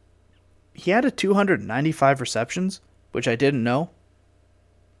 He had 295 receptions, which I didn't know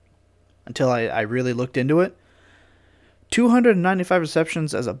until I really looked into it. 295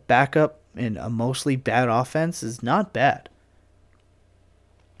 receptions as a backup in a mostly bad offense is not bad.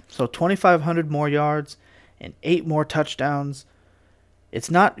 So 2,500 more yards and 8 more touchdowns. It's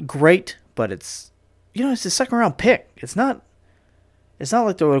not great, but it's a second round pick. It's not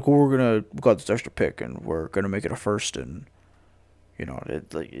like they're like, we got this extra pick and we're gonna make it a first, and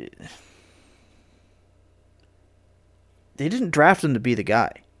they didn't draft him to be the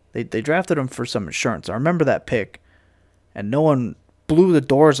guy. They drafted him for some insurance. I remember that pick, and no one blew the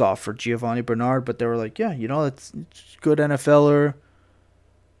doors off for Giovanni Bernard, but they were like, yeah, it's good NFLer,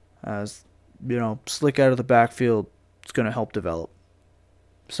 slick out of the backfield. It's going to help develop.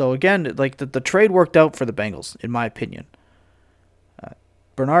 So again, like the trade worked out for the Bengals, in my opinion.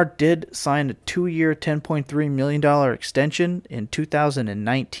 Bernard did sign a 2-year, $10.3 million extension in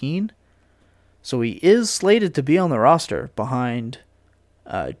 2019. So he is slated to be on the roster behind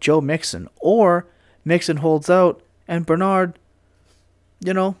Joe Mixon. Or Mixon holds out and Bernard,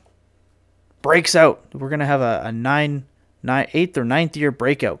 breaks out. We're going to have a 8th or 9th year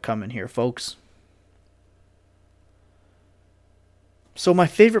breakout coming here, folks. So my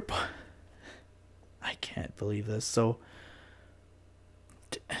favorite... I can't believe this. So...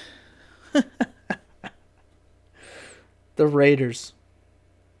 The Raiders.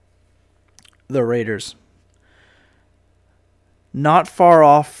 Not far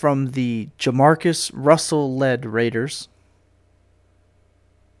off from the Jamarcus Russell-led Raiders.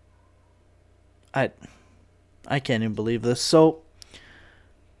 I can't even believe this. So,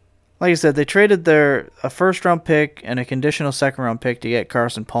 like I said, they traded a first-round pick and a conditional second-round pick to get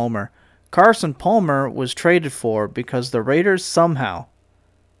Carson Palmer. Carson Palmer was traded for because the Raiders somehow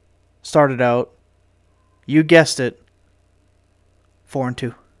started out, you guessed it,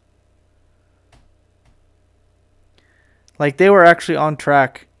 4-2. Like, they were actually on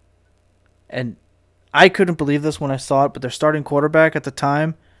track, and I couldn't believe this when I saw it, but their starting quarterback at the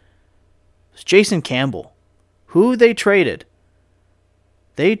time was Jason Campbell, who they traded.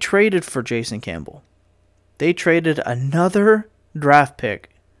 They traded for Jason Campbell. They traded another draft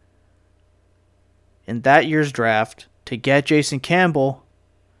pick in that year's draft to get Jason Campbell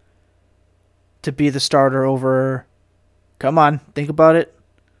to be the starter over... Come on, think about it.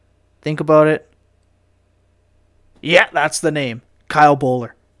 Yeah, that's the name. Kyle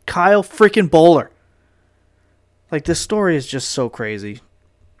Bowler. Kyle freaking Bowler. Like, this story is just so crazy.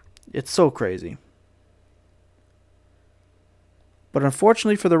 It's so crazy. But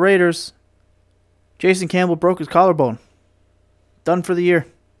unfortunately for the Raiders, Jason Campbell broke his collarbone. Done for the year.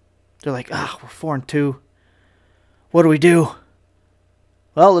 They're like, we're 4-2. What do we do?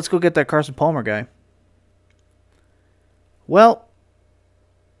 Well, let's go get that Carson Palmer guy. Well,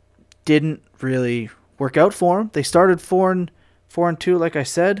 didn't really work out for him. They started 4-2, like I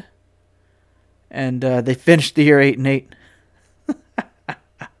said, and they finished the year 8-8.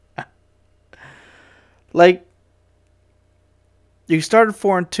 Like, you started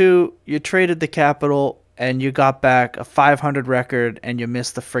 4-2, you traded the capital, and you got back a 500 record, and you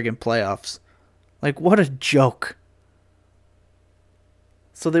missed the friggin' playoffs. Like, what a joke.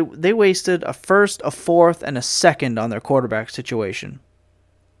 So they wasted a first, a fourth, and a second on their quarterback situation.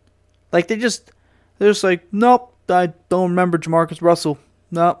 Like, they're just like, nope, I don't remember Jamarcus Russell.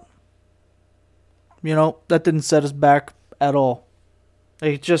 Nope. That didn't set us back at all.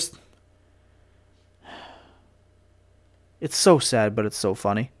 Like, it's so sad, but it's so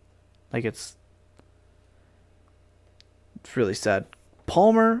funny. Like, it's really sad.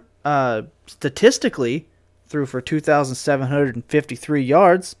 Palmer, statistically, threw for 2,753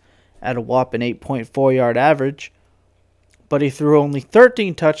 yards at a whopping 8.4 yard average, but he threw only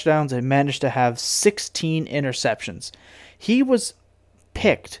 13 touchdowns and managed to have 16 interceptions. He was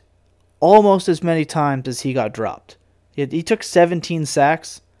picked almost as many times as he got dropped. He took 17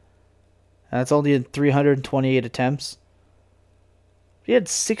 sacks. That's only in 328 attempts. He had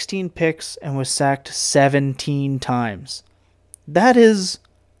 16 picks and was sacked 17 times. That is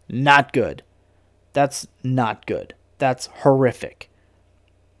not good. That's not good. That's horrific.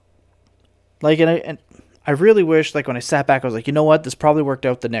 Like, and I really wish, like, when I sat back, I was like, you know what? This probably worked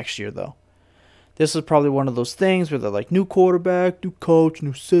out the next year, though. This is probably one of those things where they're like, new quarterback, new coach,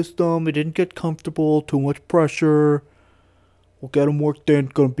 new system. It didn't get comfortable, too much pressure. We'll get them worked in.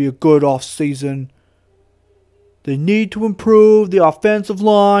 It's going to be a good off-season. They need to improve the offensive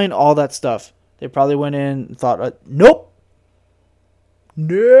line, all that stuff. They probably went in and thought, nope.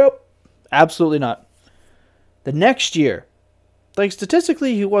 Absolutely not. The next year, like,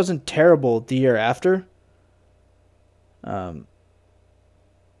 statistically, he wasn't terrible the year after. But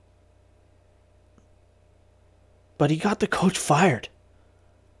he got the coach fired.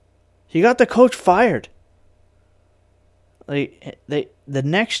 Like, the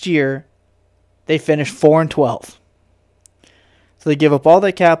next year, they finished 4-12. So they give up all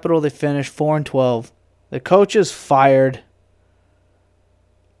that capital. They finish 4-12. The coach is fired.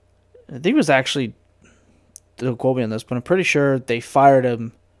 I think it was actually, don't quote me on this, but I'm pretty sure they fired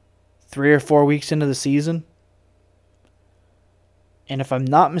him 3 or 4 weeks into the season. And if I'm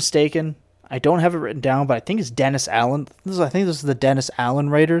not mistaken, I don't have it written down, but I think it's Dennis Allen. I think this is the Dennis Allen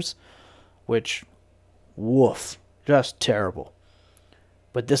Raiders, which, woof, just terrible.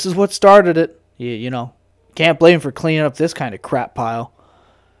 But this is what started it. You know, can't blame him for cleaning up this kind of crap pile.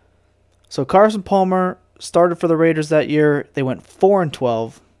 So Carson Palmer started for the Raiders that year. They went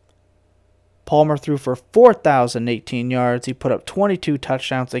 4-12. Palmer threw for 4,018 yards. He put up 22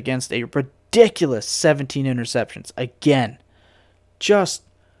 touchdowns against a ridiculous 17 interceptions. Again, just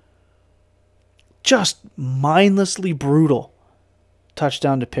mindlessly brutal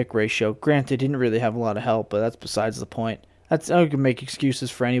touchdown to pick ratio. Granted, didn't really have a lot of help, but that's besides the point. I can make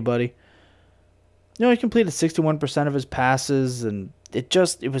excuses for anybody. You know, he completed 61% of his passes, and it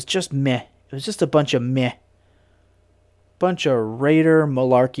was just meh. It was just a bunch of meh. Bunch of Raider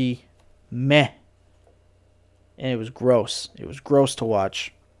malarkey meh. And it was gross. It was gross to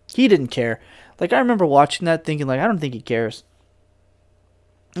watch. He didn't care. Like, I remember watching that thinking, like, I don't think he cares.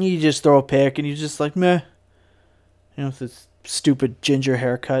 You just throw a pick, and he's just like, meh. You know, with this stupid ginger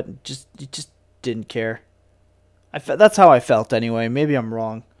haircut. He just didn't care. That's how I felt anyway. Maybe I'm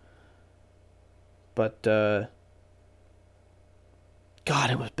wrong. But, God,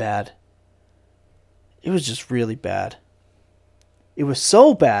 it was bad. It was just really bad. It was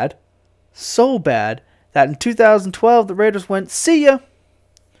so bad, that in 2012, the Raiders went, see ya.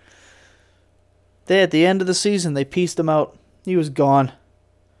 At the end of the season, they pieced him out. He was gone.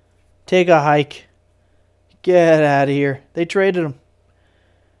 Take a hike. Get out of here. They traded him.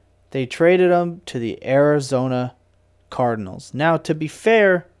 They traded him to the Arizona Cardinals. Now, to be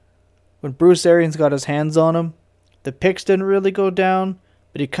fair, when Bruce Arians got his hands on him, the picks didn't really go down,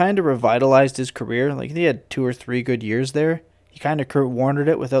 but he kind of revitalized his career. Like, he had 2 or 3 good years there. He kind of Kurt Warnered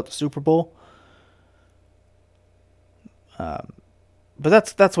it without the Super Bowl.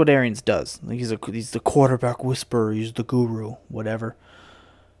 But that's what Arians does. Like, he's the quarterback whisperer. He's the guru, whatever.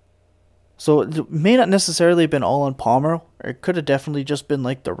 So it may not necessarily have been all on Palmer. Or it could have definitely just been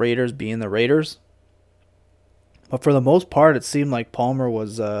like the Raiders being the Raiders. But for the most part, it seemed like Palmer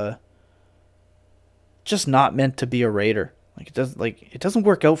was just not meant to be a Raider. It doesn't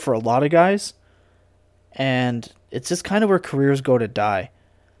work out for a lot of guys, and it's just kind of where careers go to die.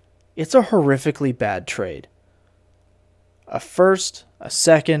 It's a horrifically bad trade. A first, a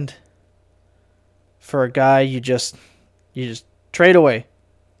second, for a guy you just trade away.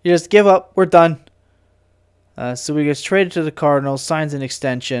 You just give up. We're done. So he gets traded to the Cardinals, signs an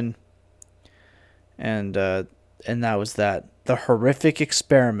extension, and that was that. The horrific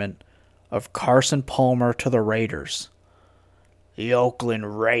experiment of Carson Palmer to the Raiders. The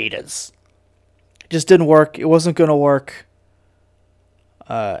Oakland Raiders. It just didn't work. It wasn't going to work.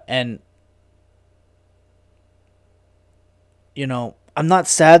 And, you know, I'm not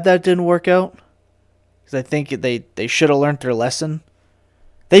sad that it didn't work out. Because I think they should have learned their lesson.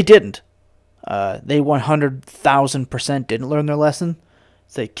 They didn't. They 100,000% didn't learn their lesson.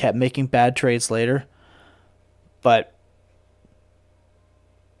 So they kept making bad trades later. But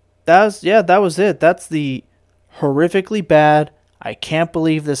that was it. That's the horrifically bad, I can't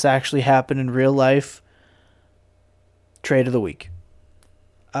believe this actually happened in real life, trade of the week.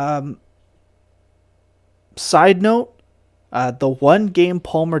 Side note, the one game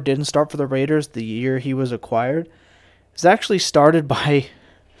Palmer didn't start for the Raiders the year he was acquired is actually started by,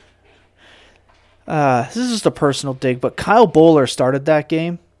 this is just a personal dig, but Kyle Bowler started that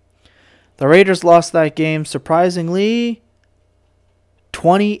game. The Raiders lost that game, surprisingly,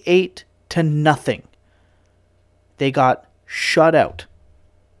 28-0. They got shut out.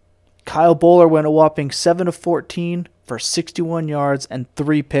 Kyle Bowler went a whopping 7 of 14 for 61 yards and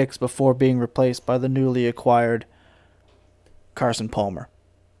 3 picks before being replaced by the newly acquired Carson Palmer.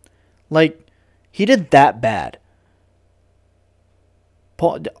 Like, he did that bad.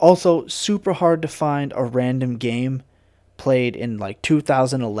 Also, super hard to find a random game played in like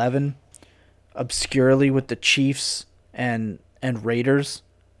 2011, obscurely with the Chiefs and Raiders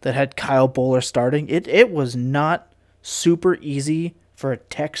that had Kyle Bowler starting. It was not super easy for a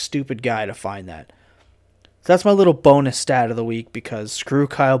tech stupid guy to find that. So that's my little bonus stat of the week, because screw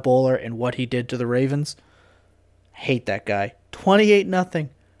Kyle Bowler and what he did to the Ravens. Hate that guy. 28-0,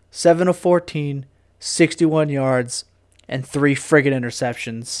 7 of 14, 61 yards, and 3 friggin'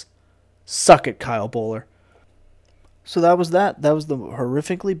 interceptions. Suck it, Kyle Bowler. So that was that. That was the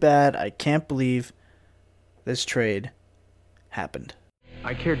horrifically bad, I can't believe this trade happened.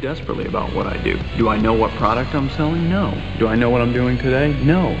 I care desperately about what I do. Do I know what product I'm selling? No. Do I know what I'm doing today?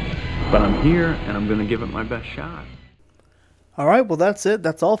 No. But I'm here, and I'm going to give it my best shot. All right, well, that's it.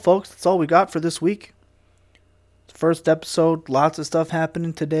 That's all, folks. That's all we got for this week. First episode, lots of stuff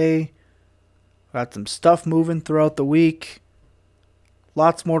happening today. Got some stuff moving throughout the week.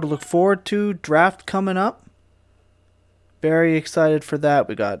 Lots more to look forward to. Draft coming up. Very excited for that.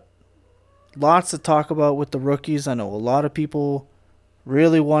 We got lots to talk about with the rookies. I know a lot of people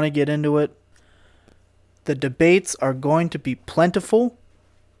really want to get into it. The debates are going to be plentiful.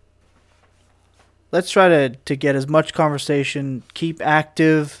 Let's try to get as much conversation, keep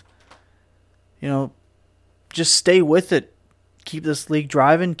active, just stay with it. Keep this league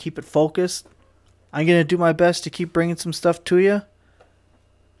driving, keep it focused. I'm going to do my best to keep bringing some stuff to you.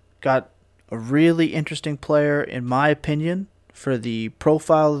 Got a really interesting player, in my opinion, for the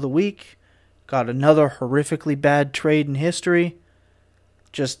profile of the week. Got another horrifically bad trade in history.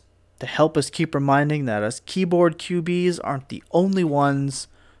 Just to help us keep reminding that us keyboard QBs aren't the only ones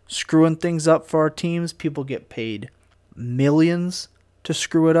screwing things up for our teams. People get paid millions to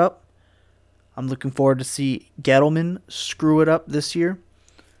screw it up. I'm looking forward to see Gettleman screw it up this year,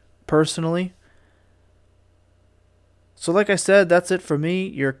 personally. So like I said, that's it for me.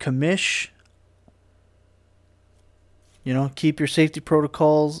 Your commish. Keep your safety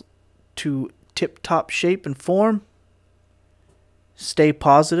protocols to tip-top shape and form. Stay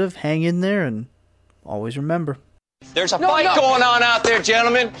positive, hang in there, and always remember. There's a fight going on out there,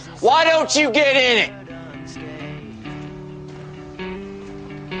 gentlemen. Why don't you get in it?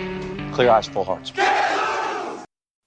 Clear eyes, full hearts.